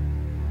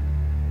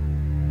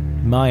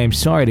 Mai, I'm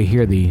sorry to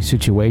hear the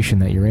situation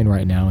that you're in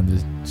right now and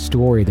the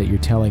story that you're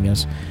telling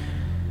us.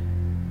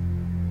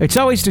 It's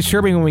always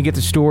disturbing when we get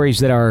the stories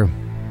that are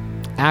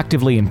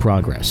actively in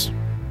progress.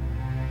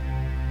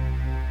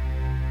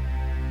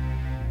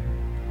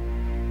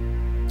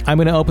 I'm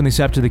going to open this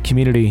up to the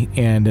community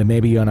and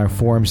maybe on our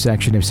forum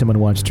section if someone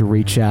wants to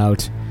reach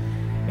out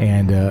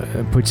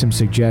and put some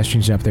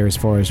suggestions up there as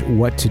far as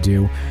what to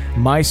do.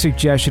 My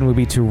suggestion would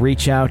be to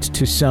reach out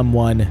to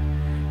someone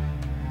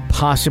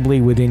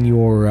possibly within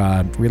your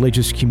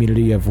religious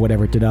community of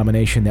whatever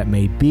denomination that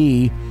may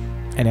be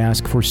and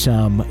ask for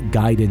some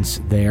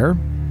guidance there.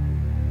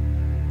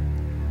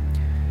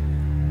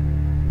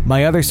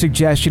 My other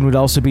suggestion would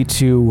also be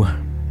to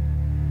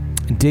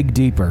dig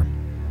deeper.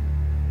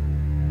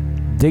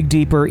 Dig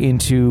deeper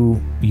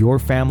into your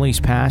family's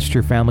past,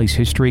 your family's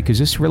history, because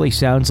this really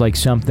sounds like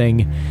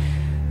something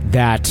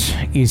that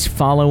is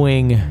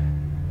following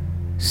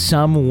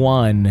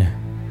someone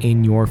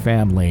in your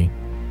family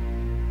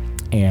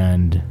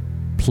and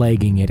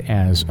plaguing it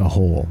as a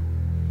whole.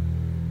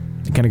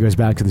 It kind of goes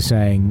back to the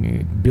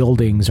saying,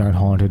 buildings aren't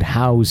haunted,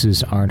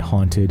 houses aren't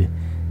haunted,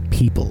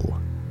 people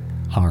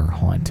are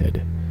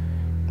haunted.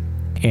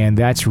 And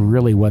that's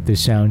really what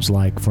this sounds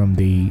like, from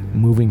the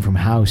moving from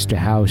house to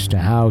house to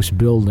house,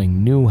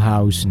 building new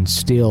house, and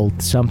still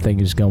something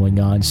is going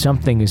on.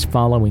 Something is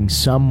following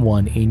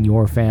someone in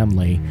your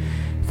family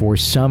for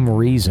some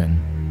reason.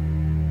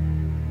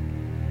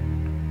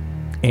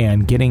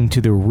 And getting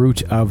to the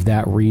root of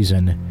that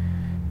reason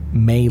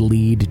may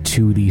lead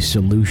to the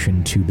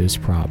solution to this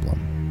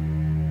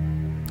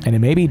problem. And it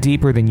may be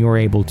deeper than you're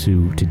able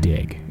to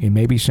dig. It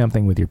may be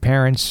something with your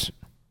parents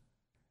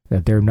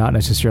that they're not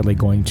necessarily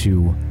going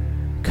to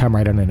come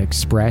right on and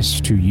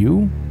express to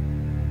you,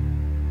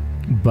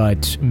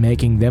 but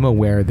making them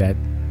aware that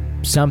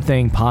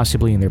something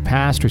possibly in their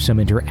past or some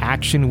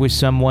interaction with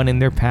someone in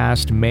their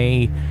past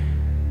may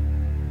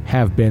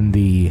have been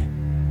the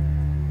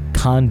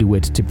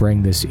conduit to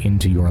bring this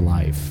into your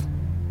life.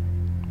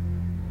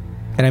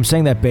 And I'm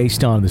saying that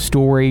based on the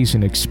stories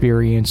and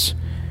experience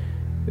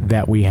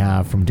that we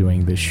have from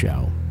doing this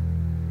show.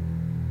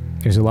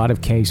 There's a lot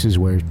of cases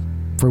where,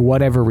 for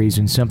whatever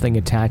reason, something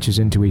attaches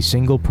into a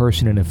single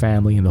person in a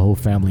family and the whole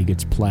family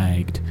gets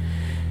plagued.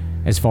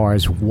 As far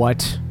as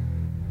what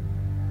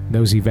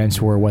those events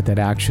were, what that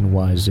action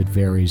was, it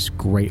varies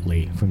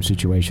greatly from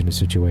situation to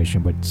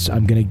situation. But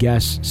I'm going to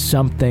guess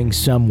something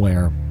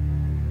somewhere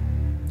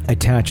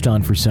attached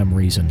on for some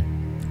reason.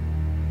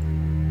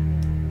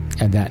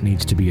 And that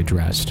needs to be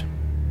addressed.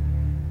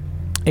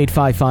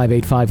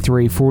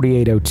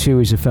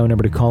 855-853-4802 is the phone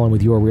number to call in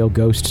with your real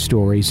ghost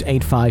stories.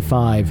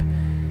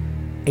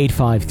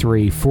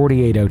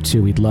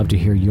 855-853-4802. We'd love to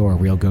hear your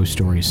real ghost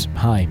stories.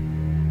 Hi.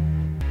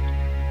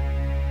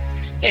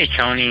 Hey,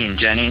 Tony and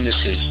Jenny. This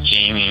is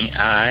Jamie.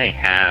 I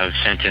have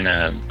sent in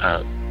a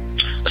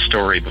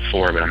story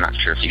before, but I'm not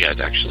sure if you guys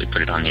actually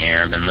put it on the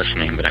air. I've been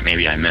listening, but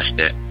maybe I missed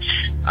it.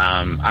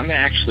 I'm going to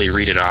actually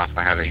read it off.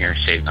 I have it here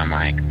saved on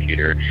my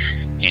computer.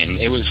 And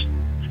it was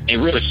a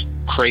really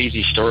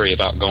crazy story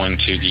about going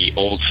to the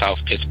old South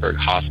Pittsburgh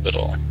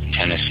Hospital in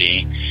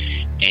Tennessee.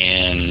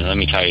 And let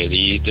me tell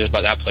you,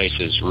 that place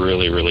is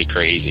really, really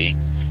crazy.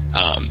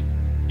 A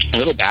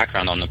little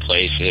background on the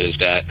place is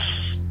that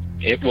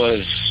it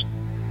was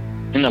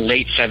in the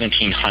late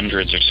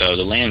 1700s or so.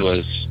 The land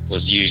was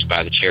used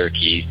by the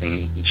Cherokees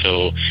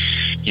until,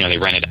 they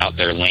rented out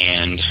their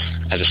land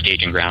as a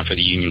staging ground for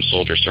the Union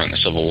soldiers during the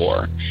Civil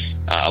War.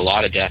 A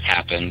lot of death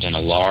happened, and a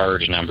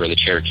large number of the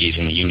Cherokees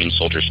and the Union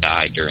soldiers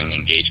died during the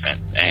engagement,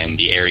 and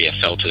the area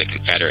fell to the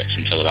Confederates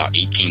until about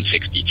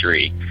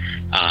 1863.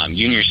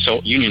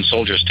 Union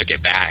soldiers took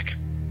it back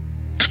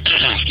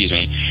excuse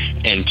me,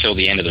 until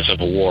the end of the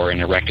Civil War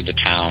and erected the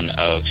town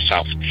of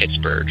South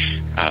Pittsburgh.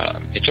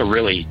 It's a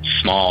really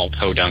small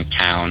podunk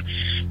town.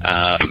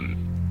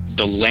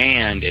 The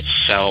land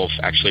itself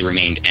actually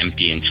remained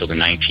empty until the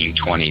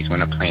 1920s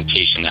when a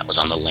plantation that was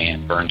on the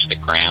land burned to the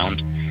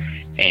ground.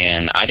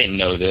 And I didn't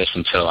know this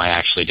until I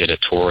actually did a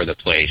tour of the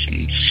place,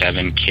 and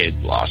 7 kids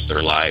lost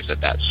their lives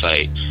at that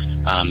site.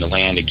 The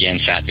land again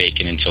sat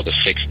vacant until the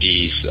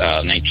 60s,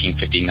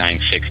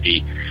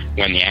 1959-60,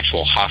 when the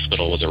actual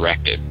hospital was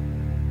erected.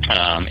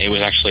 It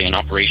was actually in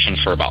operation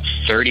for about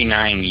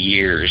 39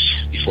 years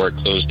before it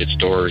closed its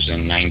doors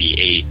in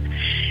 98.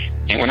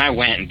 And when I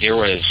went, there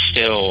was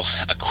still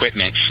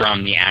equipment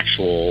from the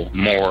actual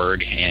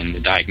morgue and the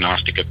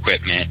diagnostic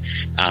equipment.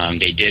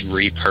 They did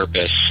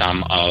repurpose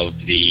some of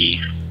the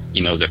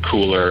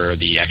cooler,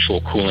 the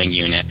actual cooling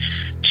unit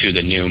to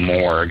the new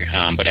morgue,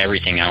 but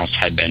everything else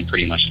had been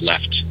pretty much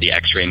left. The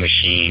x-ray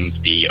machines,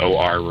 the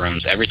OR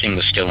rooms, everything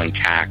was still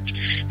intact,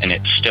 and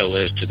it still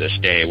is to this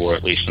day, or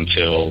at least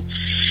until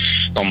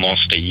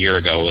almost a year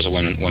ago was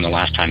when the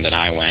last time that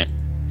I went.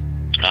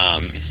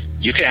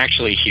 You could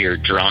actually hear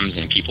drums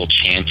and people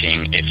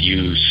chanting if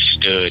you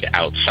stood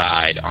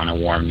outside on a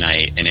warm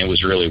night, and it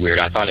was really weird.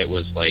 I thought it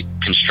was like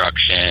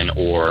construction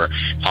or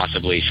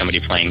possibly somebody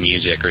playing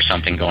music or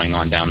something going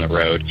on down the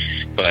road,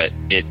 but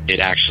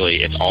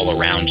it's all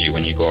around you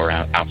when you go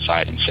around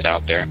outside and sit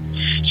out there.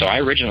 So I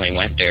originally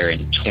went there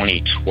in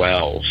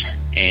 2012,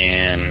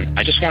 and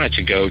I just wanted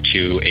to go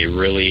to a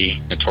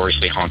really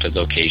notoriously haunted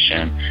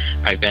location.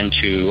 I've been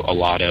to a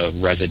lot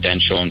of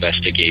residential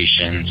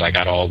investigations. I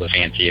got all the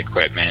fancy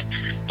equipment.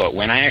 But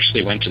when I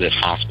actually went to this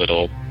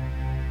hospital,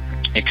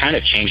 it kind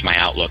of changed my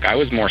outlook. I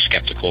was more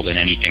skeptical than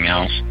anything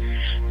else.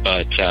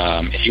 But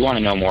if you want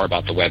to know more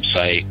about the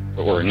website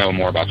or know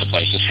more about the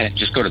place,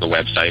 just go to the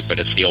website. But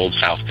it's the old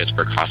South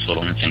Pittsburgh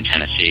Hospital, and it's in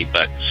Tennessee.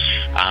 But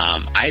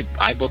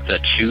I booked a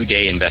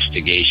 2-day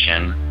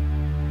investigation.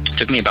 It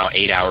took me about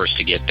 8 hours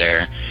to get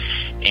there,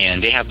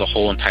 and they have the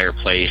whole entire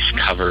place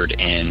covered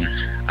in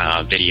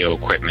video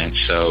equipment,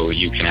 so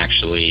you can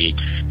actually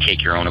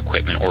take your own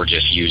equipment or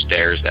just use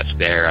theirs that's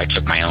there. I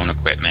took my own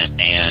equipment,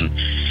 and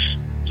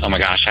oh my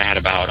gosh, I had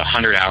about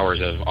 100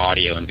 hours of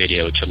audio and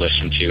video to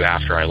listen to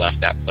after I left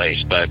that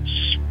place. But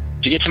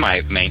to get to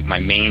my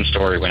main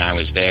story, when I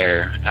was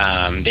there,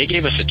 they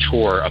gave us a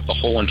tour of the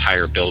whole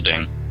entire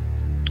building,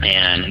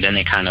 and then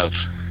they kind of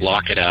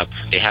lock it up.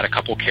 They had a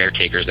couple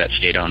caretakers that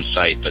stayed on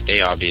site, but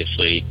they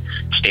obviously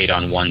stayed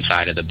on one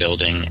side of the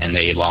building, and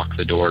they locked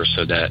the doors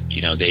so that,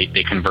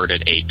 they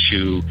converted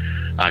two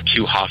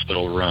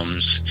hospital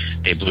rooms.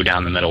 They blew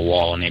down the middle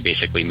wall, and they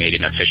basically made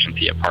an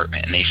efficiency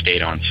apartment, and they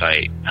stayed on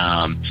site.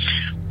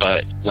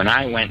 But when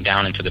I went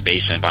down into the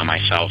basement by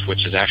myself,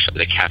 which is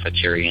actually the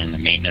cafeteria and the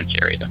maintenance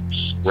area,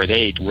 where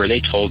they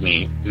told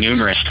me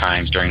numerous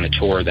times during the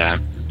tour that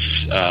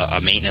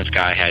a maintenance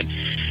guy had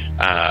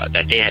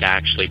that they had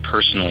actually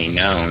personally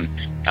known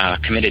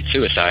committed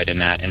suicide in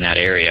that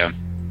area.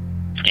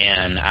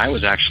 And I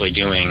was actually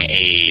doing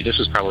this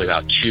was probably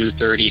about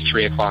 2:30,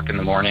 3 o'clock in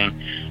the morning.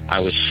 I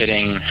was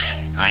sitting,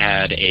 I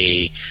had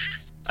an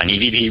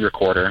EVP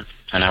recorder,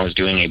 and I was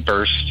doing a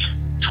burst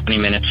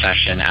 20-minute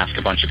session, ask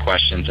a bunch of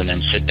questions, and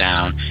then sit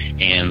down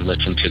and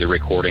listen to the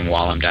recording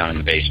while I'm down in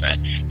the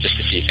basement, just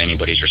to see if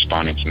anybody's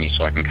responding to me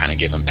so I can kind of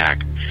give them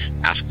back,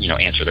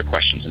 answer their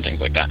questions and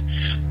things like that.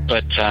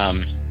 But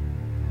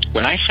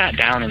when I sat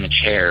down in the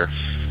chair,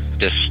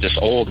 this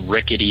old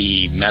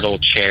rickety metal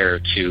chair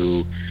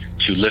to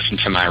listen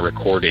to my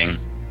recording,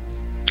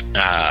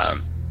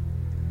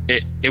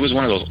 it was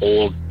one of those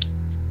old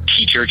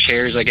teacher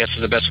chairs, I guess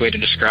is the best way to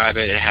describe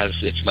it.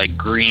 It's like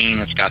green.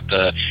 It's got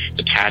the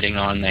padding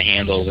on the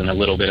handles and a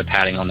little bit of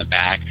padding on the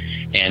back,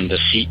 and the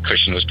seat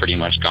cushion was pretty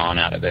much gone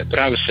out of it. But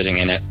I was sitting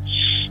in it,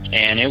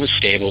 and it was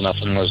stable.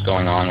 Nothing was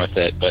going on with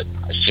it. But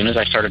as soon as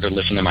I started to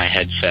listen to my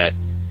headset,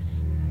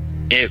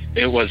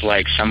 it was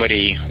like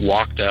somebody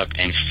walked up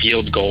and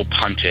field goal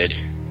punted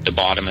the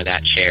bottom of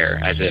that chair,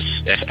 as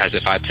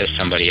if I pissed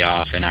somebody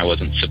off and I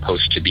wasn't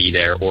supposed to be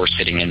there or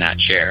sitting in that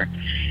chair.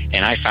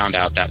 And I found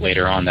out that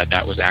later on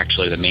that was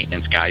actually the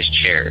maintenance guy's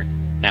chair.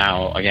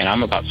 Now, again,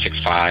 I'm about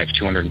 6'5",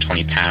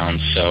 220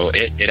 pounds, so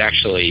it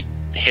actually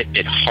hit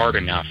it hard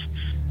enough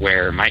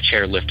where my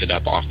chair lifted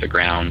up off the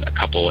ground a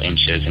couple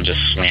inches and just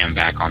slammed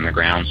back on the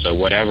ground. So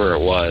whatever it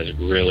was,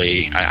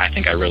 really, I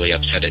think I really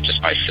upset it just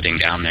by sitting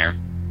down there.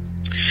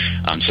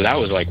 So that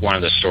was like one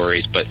of the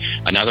stories. But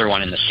another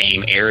one in the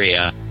same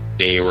area,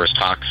 there was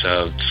talks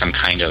of some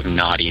kind of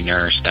naughty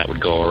nurse that would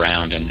go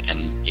around and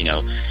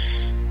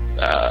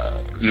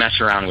mess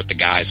around with the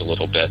guys a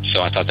little bit.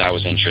 So I thought that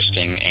was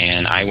interesting.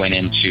 And I went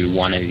into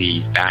one of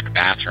the back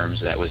bathrooms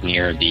that was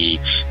near the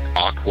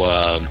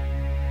aqua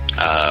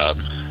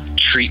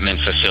treatment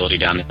facility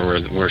down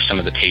there where some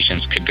of the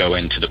patients could go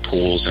into the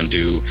pools and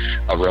do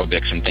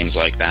aerobics and things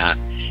like that.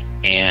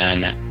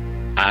 And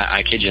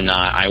I kid you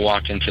not, I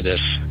walked into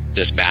this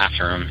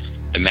bathroom,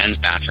 the men's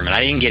bathroom, and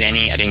I didn't get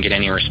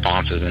any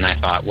responses. And I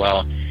thought,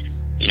 well,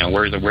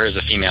 where's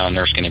the female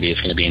nurse going to be? It's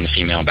going to be in the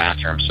female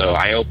bathroom. So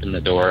I opened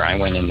the door, I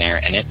went in there,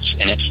 and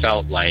it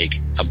felt like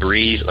a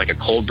breeze, like a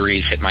cold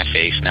breeze hit my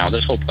face. Now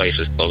this whole place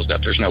is closed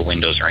up. There's no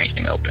windows or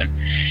anything open.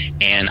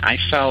 And I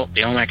felt,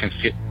 the only way I can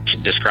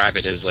describe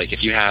it is like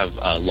if you have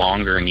a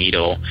longer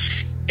needle,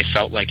 it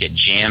felt like it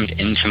jammed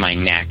into my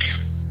neck,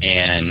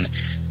 and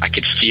I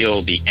could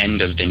feel the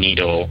end of the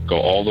needle go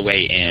all the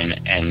way in.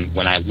 And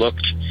when I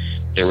looked,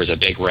 there was a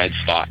big red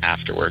spot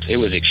afterwards. It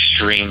was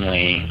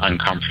extremely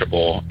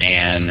uncomfortable,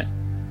 and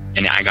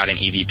I got an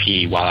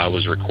EVP while I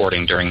was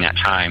recording during that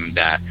time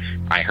that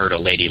I heard a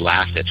lady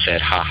laugh that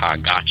said, "Ha ha,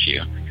 got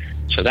you."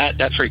 So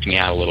that freaked me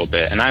out a little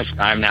bit. And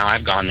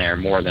I've gone there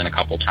more than a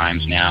couple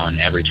times now,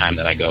 and every time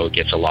that I go, it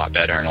gets a lot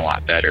better and a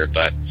lot better.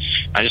 But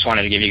I just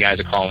wanted to give you guys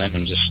a call in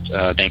and just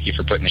thank you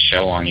for putting the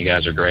show on. You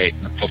guys are great.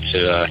 I hope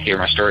to hear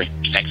my story.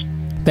 Thanks.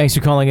 Thanks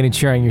for calling in and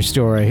sharing your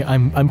story.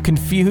 I'm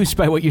confused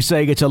by what you're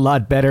saying. It gets a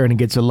lot better and it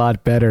gets a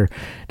lot better.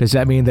 Does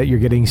that mean that you're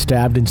getting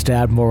stabbed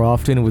more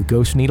often with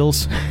ghost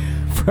needles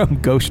from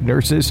ghost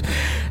nurses?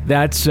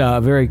 That's a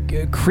very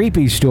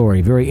creepy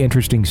story, very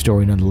interesting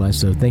story nonetheless.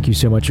 So thank you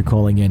so much for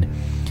calling in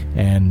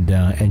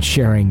and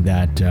sharing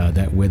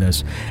that with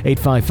us.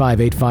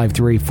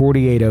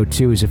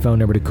 855-853-4802 is the phone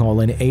number to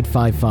call in.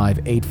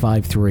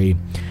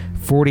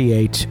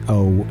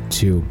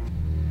 855-853-4802.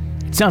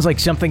 It sounds like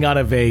something out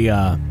of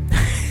a...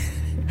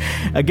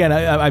 Again,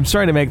 I'm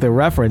sorry to make the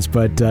reference,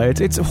 but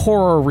it's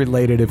horror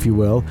related, if you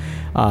will.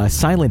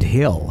 Silent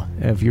Hill,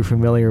 if you're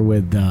familiar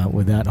with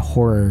that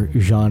horror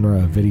genre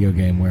video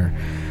game, where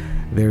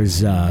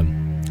there's a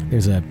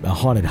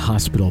haunted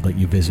hospital that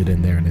you visit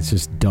in there, and it's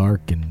just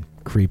dark and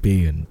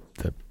creepy, and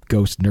the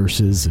ghost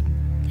nurses, and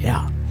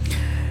yeah.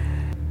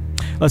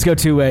 Let's go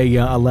to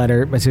a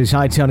letter. It says,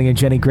 "Hi, Tony and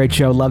Jenny, great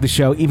show, love the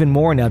show, even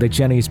more now that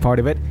Jenny is part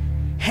of it.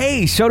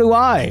 Hey, so do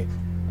I."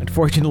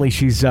 Unfortunately,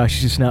 she's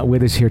just not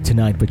with us here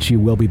tonight, but she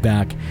will be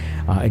back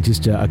in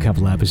just a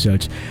couple of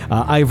episodes.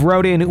 I've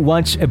wrote in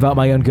once about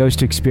my own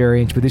ghost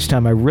experience, but this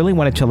time I really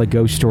want to tell a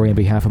ghost story on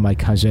behalf of my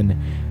cousin,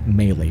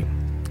 Maylee.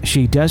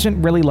 She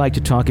doesn't really like to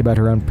talk about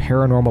her own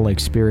paranormal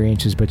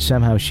experiences, but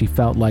somehow she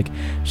felt like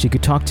she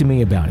could talk to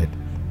me about it.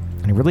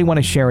 And I really want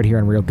to share it here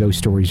on Real Ghost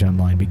Stories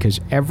Online because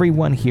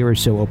everyone here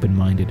is so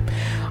open-minded.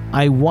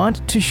 I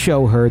want to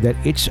show her that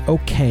it's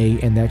okay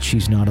and that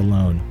she's not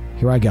alone.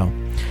 Here I go.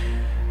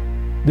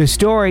 The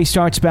story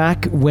starts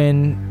back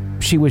when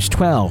she was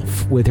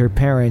 12 with her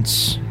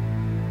parents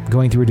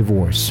going through a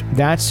divorce.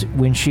 That's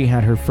when she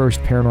had her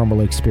first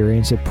paranormal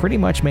experience that pretty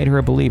much made her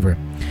a believer.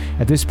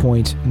 At this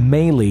point,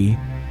 Maylee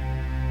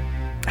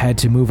had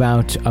to move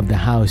out of the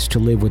house to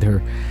live with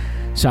her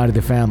side of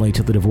the family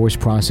till the divorce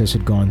process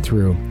had gone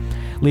through,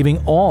 leaving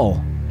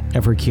all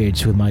of her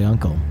kids with my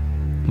uncle.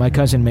 My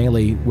cousin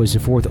Maylee was the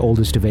fourth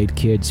oldest of 8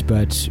 kids,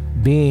 but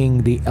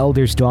being the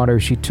eldest daughter,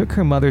 she took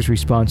her mother's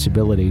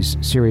responsibilities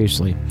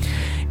seriously.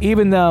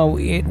 Even though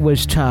it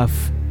was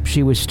tough,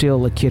 she was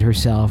still a kid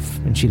herself,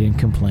 and she didn't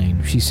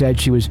complain. She said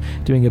she was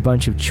doing a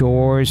bunch of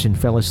chores and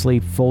fell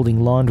asleep folding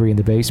laundry in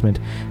the basement.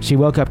 She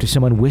woke up to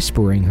someone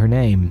whispering her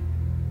name.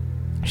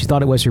 She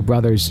thought it was her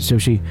brothers, so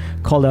she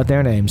called out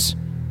their names.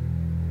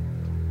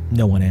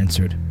 No one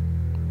answered.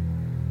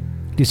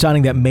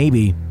 Deciding that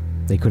maybe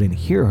they couldn't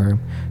hear her,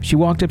 she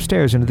walked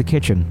upstairs into the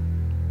kitchen.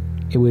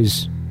 It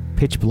was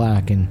pitch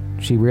black,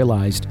 and she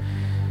realized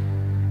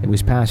it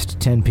was past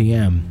 10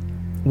 p.m.,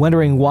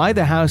 wondering why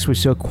the house was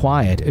so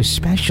quiet,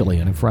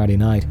 especially on a Friday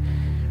night.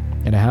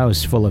 In a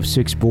house full of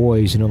 6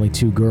 boys and only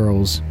 2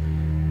 girls,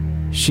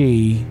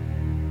 she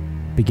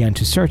began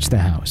to search the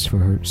house for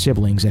her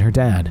siblings and her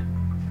dad.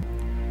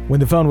 When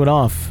the phone went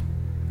off,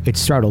 it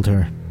startled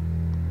her.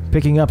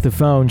 Picking up the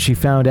phone, she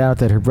found out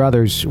that her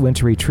brothers went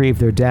to retrieve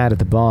their dad at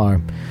the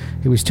bar.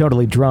 He was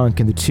totally drunk,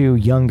 and the 2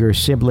 younger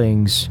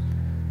siblings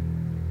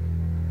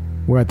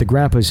were at the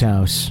grandpa's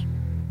house,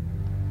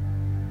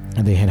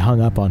 and they had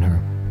hung up on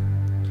her.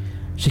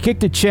 She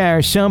kicked a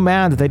chair so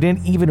mad that they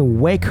didn't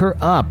even wake her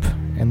up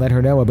and let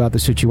her know about the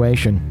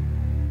situation.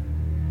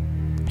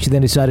 She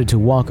then decided to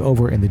walk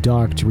over in the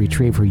dark to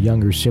retrieve her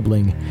younger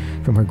sibling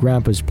from her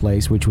grandpa's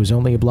place, which was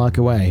only a block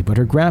away, but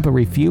her grandpa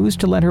refused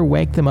to let her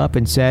wake them up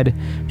and said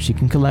she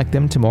can collect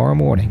them tomorrow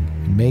morning,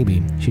 and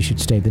maybe she should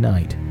stay the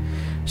night.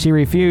 She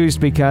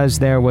refused because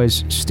there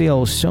was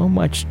still so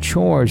much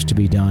chores to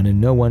be done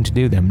and no one to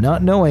do them,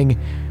 not knowing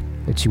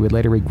that she would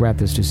later regret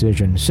this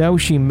decision. So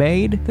she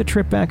made the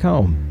trip back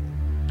home.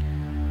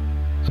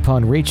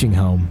 Upon reaching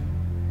home,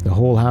 the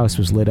whole house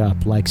was lit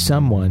up like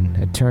someone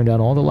had turned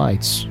on all the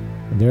lights.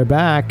 They're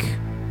back,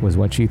 was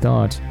what she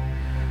thought.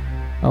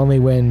 Only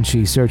when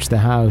she searched the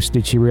house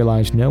did she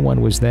realize no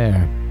one was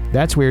there.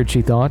 That's weird,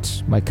 she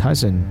thought. My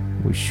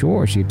cousin was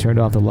sure she had turned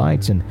off the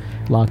lights and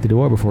locked the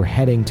door before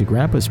heading to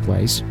Grandpa's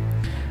place.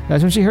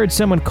 That's when she heard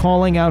someone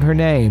calling out her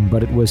name,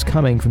 but it was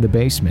coming from the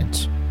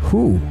basement.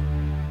 Who?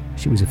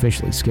 She was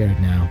officially scared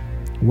now.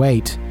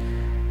 Wait.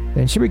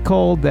 Then she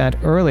recalled that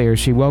earlier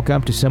she woke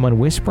up to someone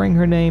whispering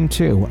her name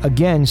too.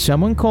 Again,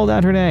 someone called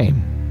out her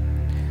name.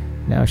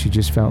 Now she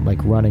just felt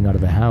like running out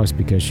of the house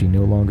because she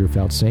no longer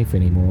felt safe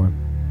anymore.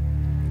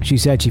 She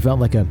said she felt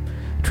like a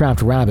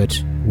trapped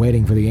rabbit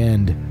waiting for the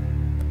end.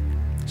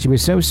 She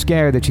was so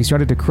scared that she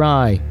started to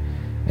cry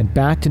and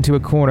backed into a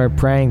corner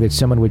praying that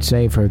someone would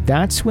save her.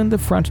 That's when the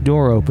front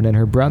door opened and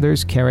her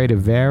brothers carried a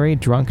very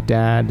drunk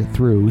dad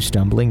through,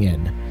 stumbling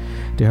in.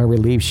 To her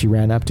relief, she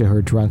ran up to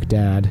her drunk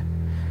dad.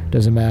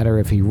 Doesn't matter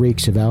if he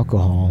reeks of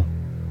alcohol.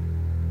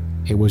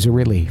 It was a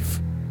relief.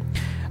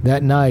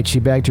 That night, she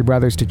begged her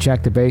brothers to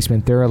check the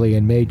basement thoroughly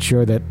and made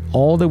sure that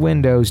all the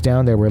windows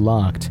down there were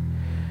locked.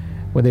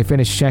 When they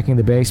finished checking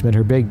the basement,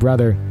 her big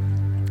brother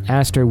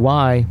asked her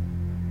why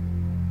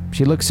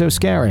she looked so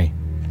scary.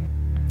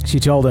 She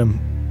told him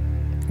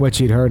what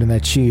she'd heard and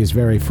that she is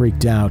very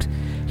freaked out.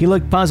 He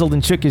looked puzzled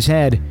and shook his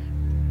head.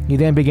 He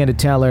then began to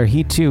tell her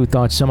he too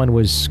thought someone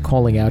was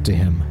calling out to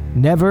him.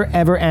 Never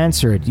ever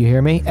answer it, you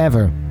hear me?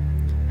 Ever,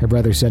 her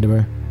brother said to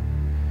her.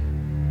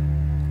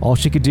 All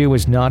she could do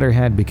was nod her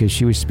head because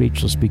she was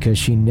speechless, because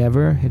she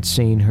never had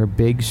seen her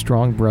big,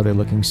 strong brother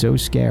looking so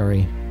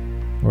scary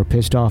or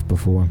pissed off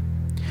before.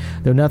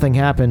 Though nothing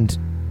happened,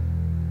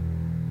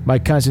 my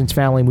cousin's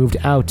family moved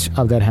out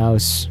of that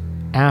house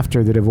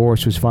after the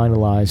divorce was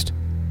finalized.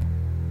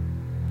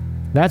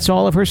 That's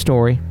all of her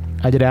story.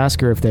 I did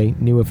ask her if they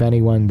knew of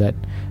anyone that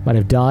might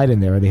have died in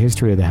there or the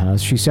history of the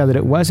house. She said that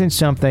it wasn't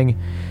something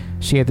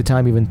she at the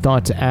time even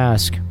thought to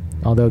ask,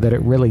 although that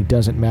it really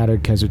doesn't matter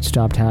because it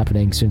stopped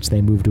happening since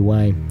they moved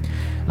away.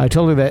 I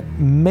told her that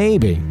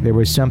maybe there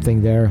was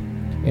something there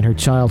in her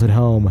childhood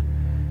home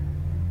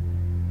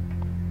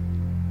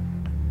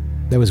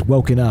that was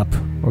woken up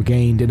or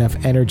gained enough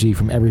energy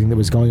from everything that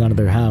was going on in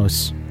their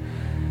house,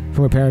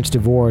 from her parents'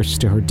 divorce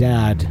to her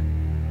dad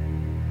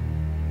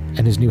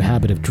and his new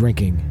habit of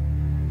drinking,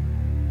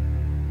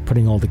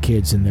 putting all the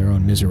kids in their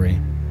own misery.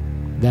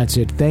 That's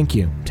it. Thank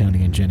you,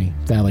 Tony and Jenny.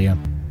 Thalia.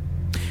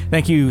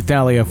 Thank you,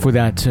 Thalia, for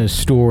that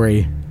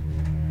story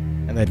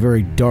and that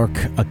very dark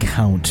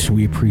account.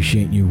 We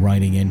appreciate you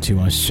writing into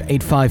us.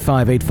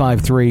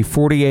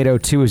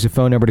 855-853-4802 is the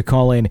phone number to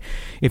call in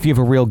if you have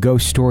a real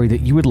ghost story that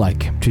you would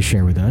like to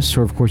share with us.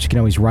 Or, of course, you can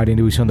always write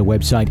into us on the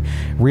website.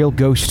 Real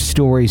Ghost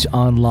Stories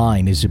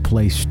Online is a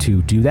place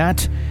to do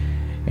that,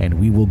 and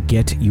we will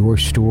get your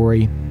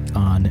story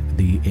on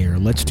the air.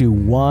 Let's do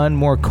one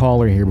more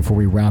caller here before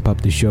we wrap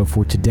up the show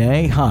for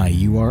today. Hi,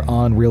 you are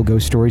on Real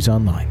Ghost Stories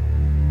Online.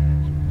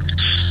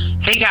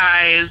 Hey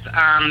guys,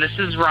 this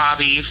is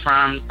Robbie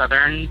from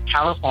Southern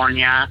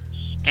California,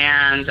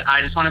 and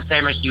I just want to say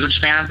I'm a huge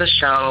fan of the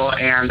show,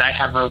 and I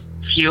have a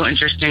few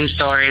interesting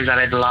stories that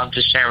I'd love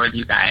to share with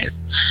you guys.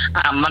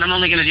 But I'm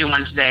only going to do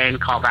one today and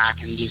call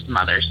back and do some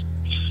others.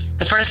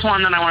 The first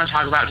one that I want to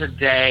talk about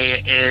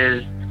today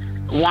is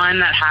one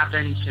that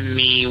happened to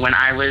me when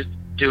I was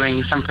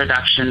doing some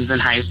productions in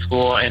high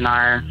school in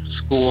our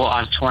school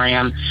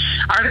auditorium.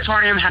 Our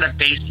auditorium had a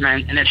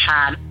basement, and it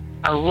had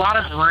a lot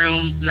of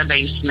rooms in the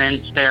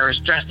basement. There was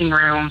dressing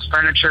rooms,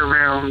 furniture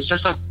rooms,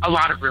 just a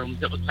lot of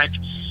rooms. It was like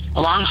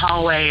a long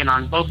hallway, and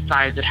on both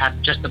sides it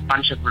had just a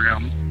bunch of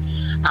rooms.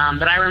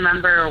 But I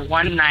remember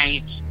one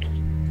night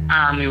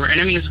we were in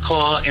a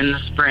musical in the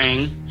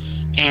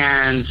spring,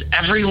 and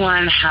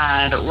everyone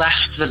had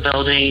left the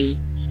building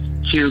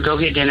to go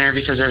get dinner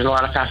because there's a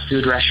lot of fast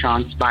food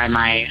restaurants by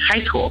my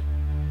high school.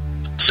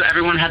 So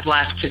everyone had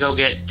left to go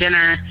get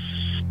dinner,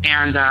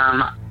 and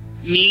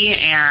me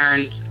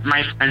and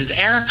my friend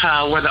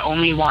Erica were the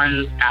only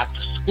ones at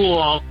the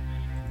school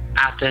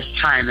at this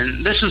time,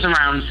 and this was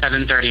around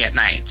 7:30 at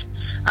night.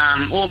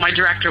 Well, my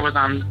director was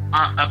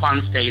up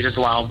on stage as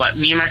well, but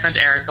me and my friend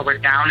Erica were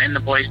down in the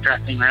boys'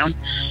 dressing room,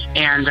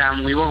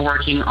 and we were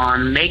working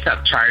on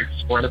makeup charts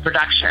for the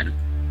production.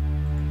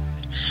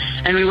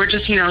 And we were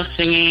just,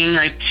 singing,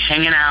 like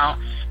hanging out,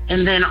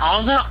 and then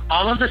all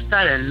of a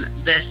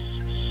sudden, this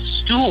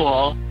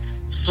stool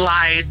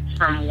slides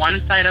from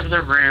one side of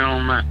the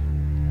room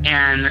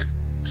and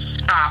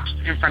stops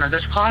in front of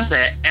this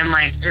closet, and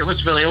like it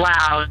was really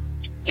loud.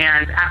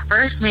 And at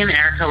first, me and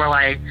Erica were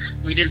like,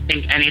 we didn't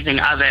think anything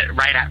of it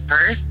right at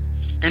first.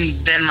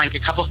 And then, like, a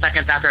couple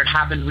seconds after it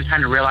happened, we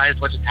kind of realized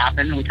what just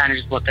happened. And we kind of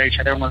just looked at each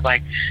other and was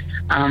like,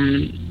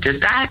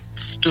 did that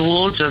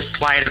stool just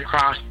slide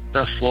across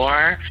the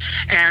floor?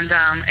 And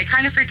it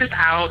kind of freaked us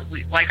out.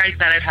 Like I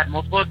said, I've had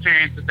multiple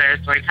experiences there,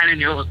 so I kind of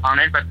knew it was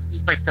haunted. But it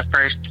was like the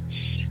first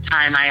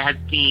time I had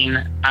seen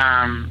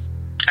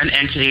an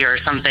entity or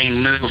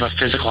something move a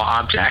physical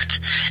object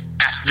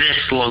at this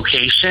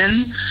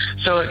location.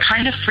 So it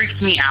kind of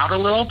freaked me out a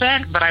little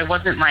bit, but I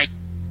wasn't like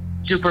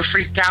super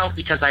freaked out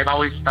because I've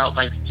always felt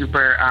like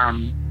super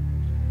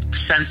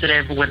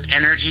sensitive with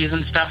energies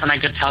and stuff, and I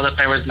could tell that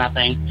there was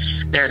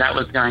nothing there that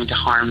was going to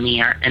harm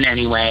me or in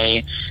any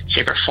way,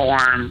 shape, or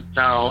form.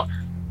 So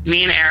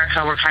me and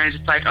Erica were kind of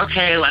just like,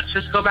 okay, let's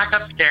just go back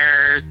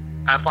upstairs,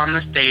 up on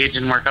the stage,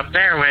 and work up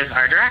there with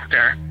our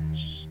director.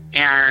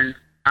 And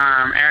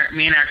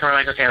me and Erica were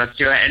like, okay, let's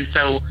do it. And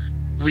so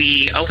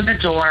we opened the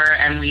door,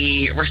 and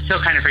we were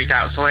still kind of freaked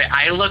out. So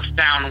I looked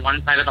down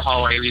one side of the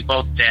hallway. We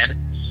both did.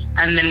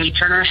 And then we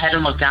turned our head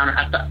and looked down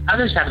at the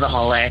other side of the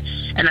hallway.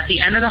 And at the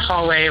end of the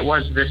hallway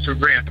was this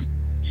room.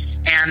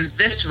 And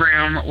this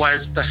room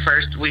was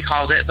we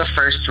called it the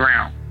first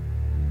room.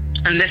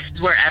 And this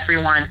is where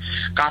everyone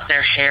got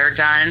their hair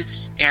done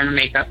and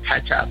makeup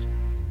touch-up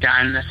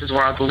done. This is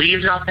where all the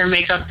leads got their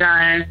makeup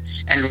done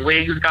and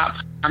wigs got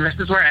put on. This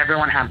is where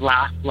everyone had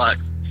last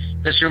looks.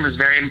 This room is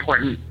very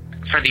important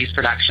for these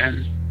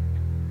productions.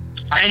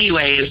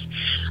 Anyways,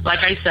 like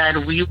I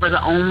said, we were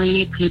the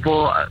only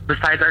people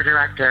besides our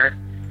director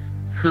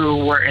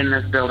who were in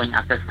this building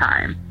at this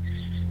time.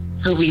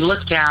 So we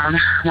looked down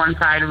one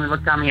side and we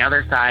looked down the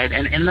other side,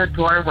 and in the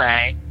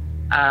doorway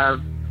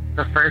of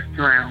the first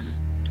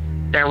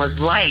room, there was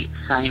light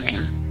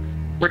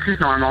shining, which is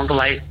normal. The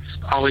light's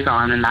always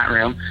on in that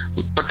room,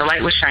 but the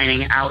light was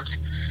shining out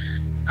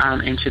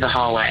into the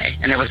hallway,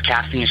 and it was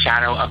casting a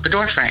shadow of the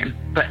doorframe.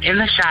 But in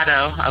the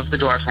shadow of the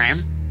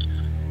doorframe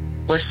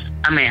was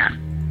a man.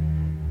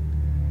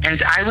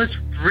 And I was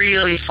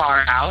really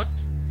far out,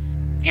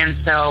 and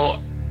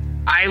so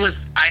I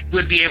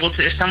would be able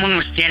to, if someone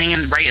was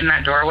standing right in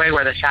that doorway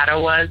where the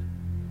shadow was,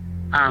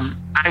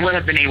 I would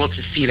have been able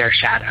to see their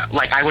shadow.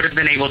 Like, I would have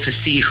been able to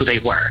see who they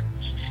were.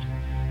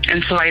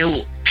 And so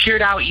I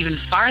peered out even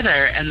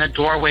farther, and the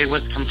doorway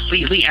was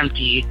completely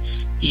empty,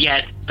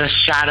 yet the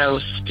shadow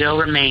still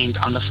remained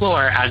on the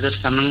floor as if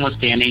someone was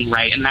standing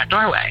right in that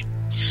doorway.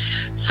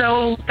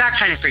 So that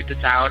kind of freaked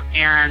us out,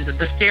 and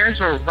the stairs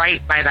were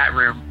right by that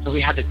room. So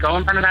we had to go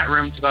in front of that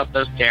room to go up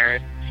those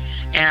stairs.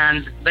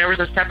 And there was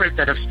a separate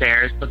set of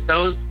stairs, but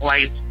those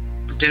lights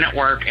didn't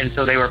work, and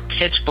so they were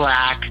pitch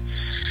black.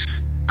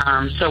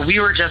 So we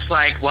were just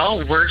like,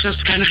 well, we're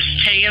just going to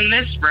stay in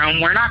this room.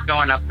 We're not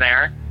going up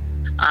there.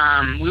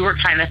 We were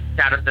kind of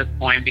sad at this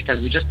point because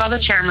we just saw the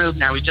chair move.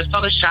 Now we just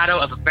saw the shadow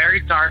of a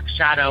very dark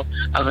shadow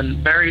of a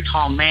very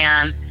tall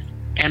man,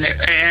 and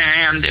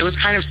it was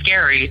kind of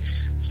scary.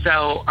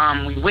 So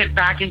we went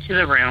back into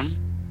the room,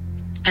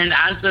 and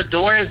as the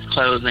door is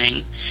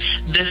closing,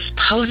 this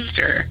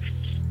poster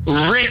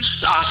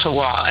rips off the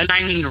wall, and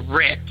I mean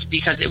ripped,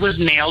 because it was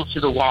nailed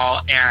to the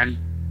wall, and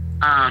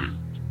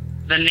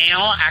the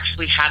nail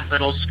actually had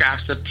little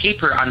scraps of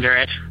paper under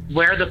it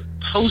where the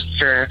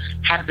poster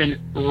had been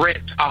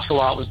ripped off the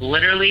wall. It was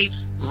literally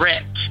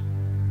ripped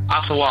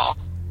off the wall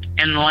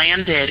and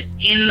landed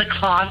in the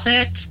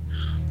closet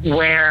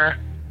where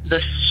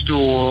the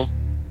stool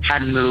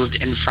had moved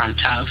in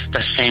front of,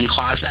 the same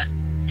closet.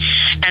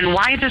 And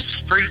why this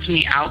freaked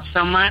me out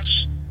so much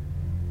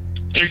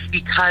is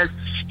because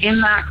in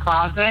that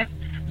closet,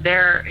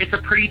 it's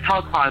a pretty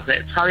tall closet.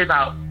 It's probably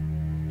about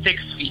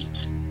 6 feet.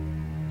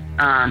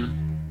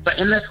 But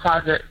in this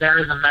closet, there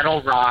is a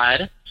metal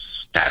rod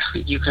that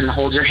you can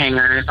hold your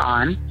hangers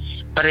on,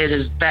 but it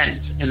is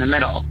bent in the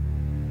middle,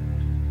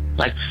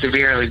 like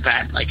severely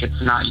bent, like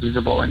it's not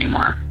usable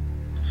anymore.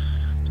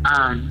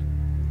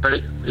 But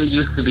it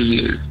used to be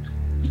used.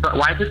 But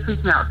why this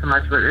freaks me out so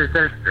much is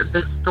there's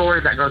this story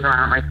that goes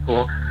around at my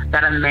school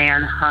that a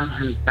man hung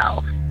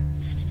himself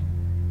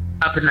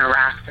up in the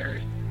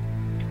rafters.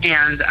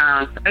 And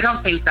I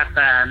don't think that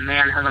the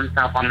man hung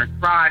himself on this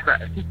rod,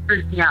 but it just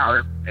freaked me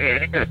out.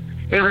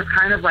 It was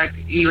kind of like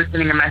he was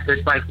sending a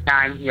message like, yeah,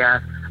 I'm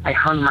here. I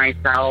hung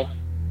myself.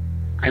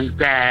 I'm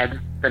dead.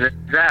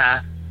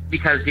 Da-da-da.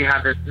 Because you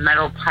have this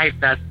metal pipe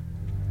that's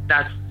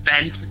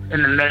bent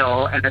in the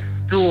middle and a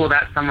stool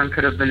that someone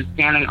could have been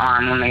standing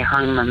on when they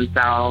hung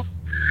themselves.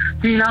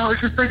 So, you know, it was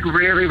just like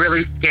really,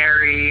 really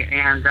scary,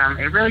 and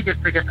it really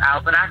did freak us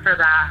out. But after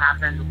that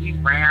happened, we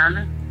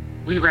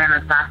ran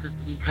as fast as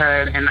we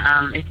could. And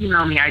if you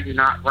know me, I do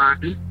not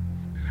run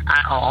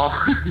at all.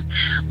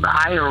 But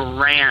I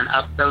ran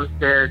up those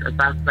stairs as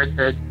fast as I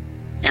could.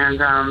 And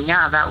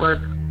yeah, that was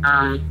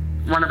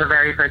one of the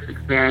very first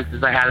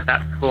experiences I had at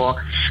that school.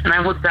 And I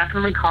will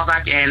definitely call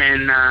back in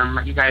and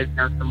let you guys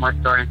know some more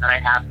stories that I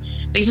have.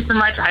 Thank you so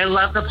much. I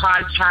love the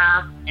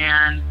podcast,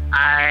 and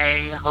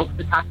I hope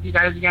to talk to you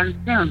guys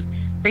again soon.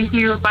 Thank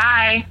you.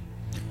 Bye.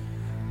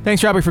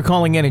 Thanks, Robbie, for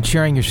calling in and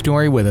sharing your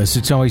story with us.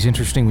 It's always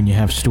interesting when you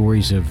have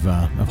stories of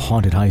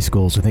haunted high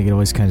schools. I think it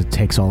always kind of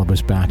takes all of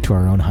us back to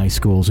our own high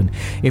schools. And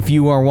if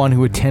you are one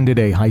who attended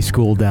a high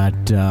school that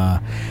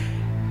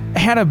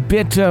had a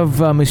bit of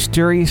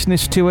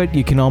mysteriousness to it,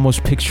 you can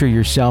almost picture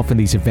yourself in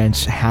these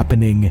events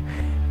happening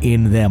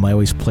in them. I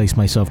always place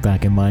myself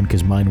back in mine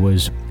because mine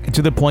was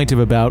to the point of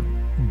about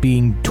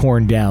being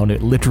torn down.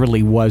 It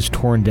literally was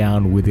torn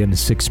down within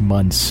 6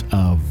 months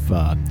of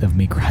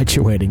me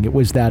graduating. It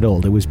was that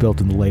old. It was built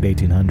in the late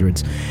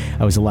 1800s.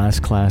 I was the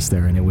last class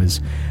there, and it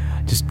was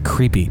just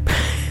creepy,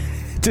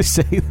 to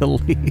say the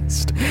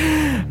least.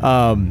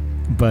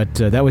 But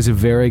that was a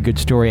very good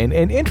story and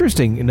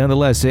interesting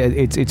nonetheless.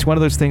 It's one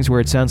of those things where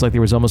it sounds like there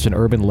was almost an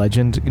urban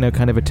legend,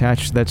 kind of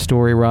attached to that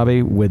story,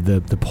 Robbie, with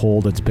the pole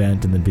that's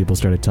bent, and then people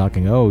started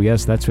talking, oh,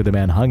 yes, that's where the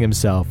man hung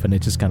himself, and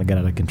it just kind of got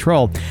out of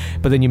control.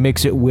 But then you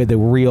mix it with a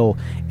real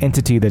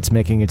entity that's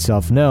making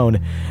itself known,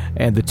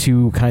 and the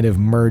two kind of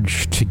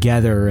merge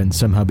together and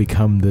somehow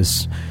become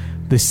this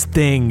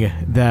thing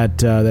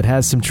that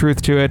has some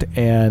truth to it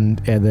and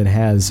that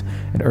has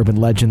an urban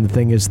legend. The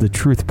thing is, the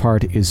truth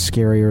part is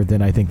scarier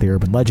than I think the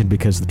urban legend,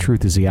 because the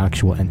truth is the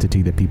actual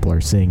entity that people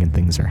are seeing and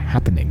things are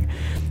happening.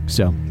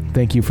 So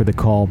thank you for the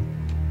call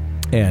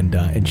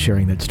and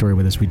sharing that story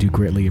with us. We do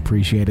greatly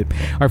appreciate it.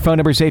 Our phone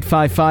number is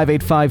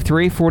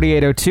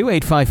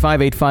 855-853-4802,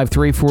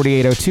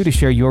 855-853-4802 to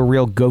share your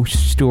real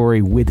ghost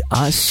story with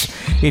us.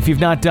 If you've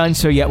not done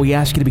so yet, we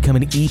ask you to become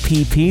an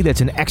EPP.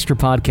 That's an extra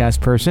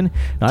podcast person,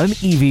 not an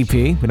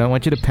EVP. We don't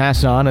want you to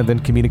pass on and then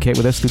communicate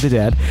with us through the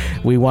dead.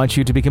 We want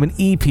you to become an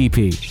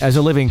EPP as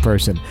a living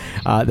person.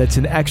 That's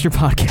an extra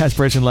podcast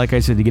person. Like I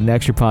said, you get an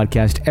extra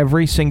podcast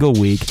every single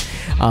week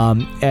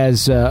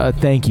as a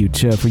thank you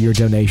for your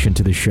donation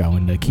to the show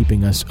and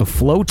keeping us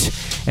afloat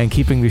and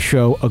keeping the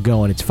show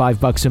going. It's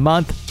 $5 a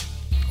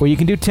month, or you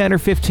can do 10 or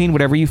 15,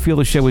 whatever you feel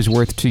the show is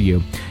worth to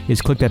you.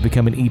 Just click that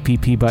Become an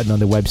EPP button on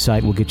the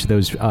website. We'll get you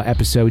those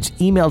episodes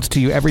emailed to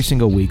you every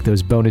single week,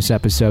 those bonus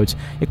episodes.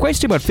 It equates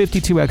to about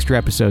 52 extra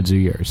episodes a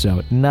year,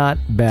 so not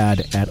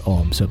bad at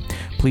all. So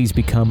please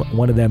become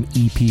one of them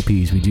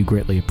EPPs. We do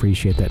greatly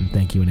appreciate that, and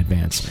thank you in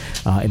advance.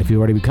 And if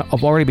you've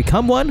already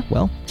become one,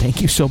 well,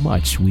 thank you so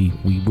much. We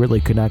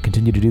really could not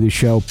continue to do the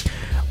show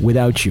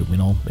without you,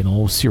 in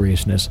all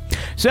seriousness.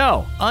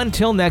 So,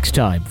 until next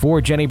time, for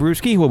Jenny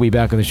Brewski, who will be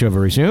back on the show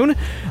very soon,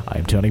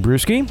 I'm Tony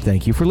Brewski.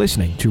 Thank you for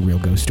listening to Real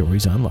Ghost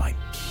Stories Online.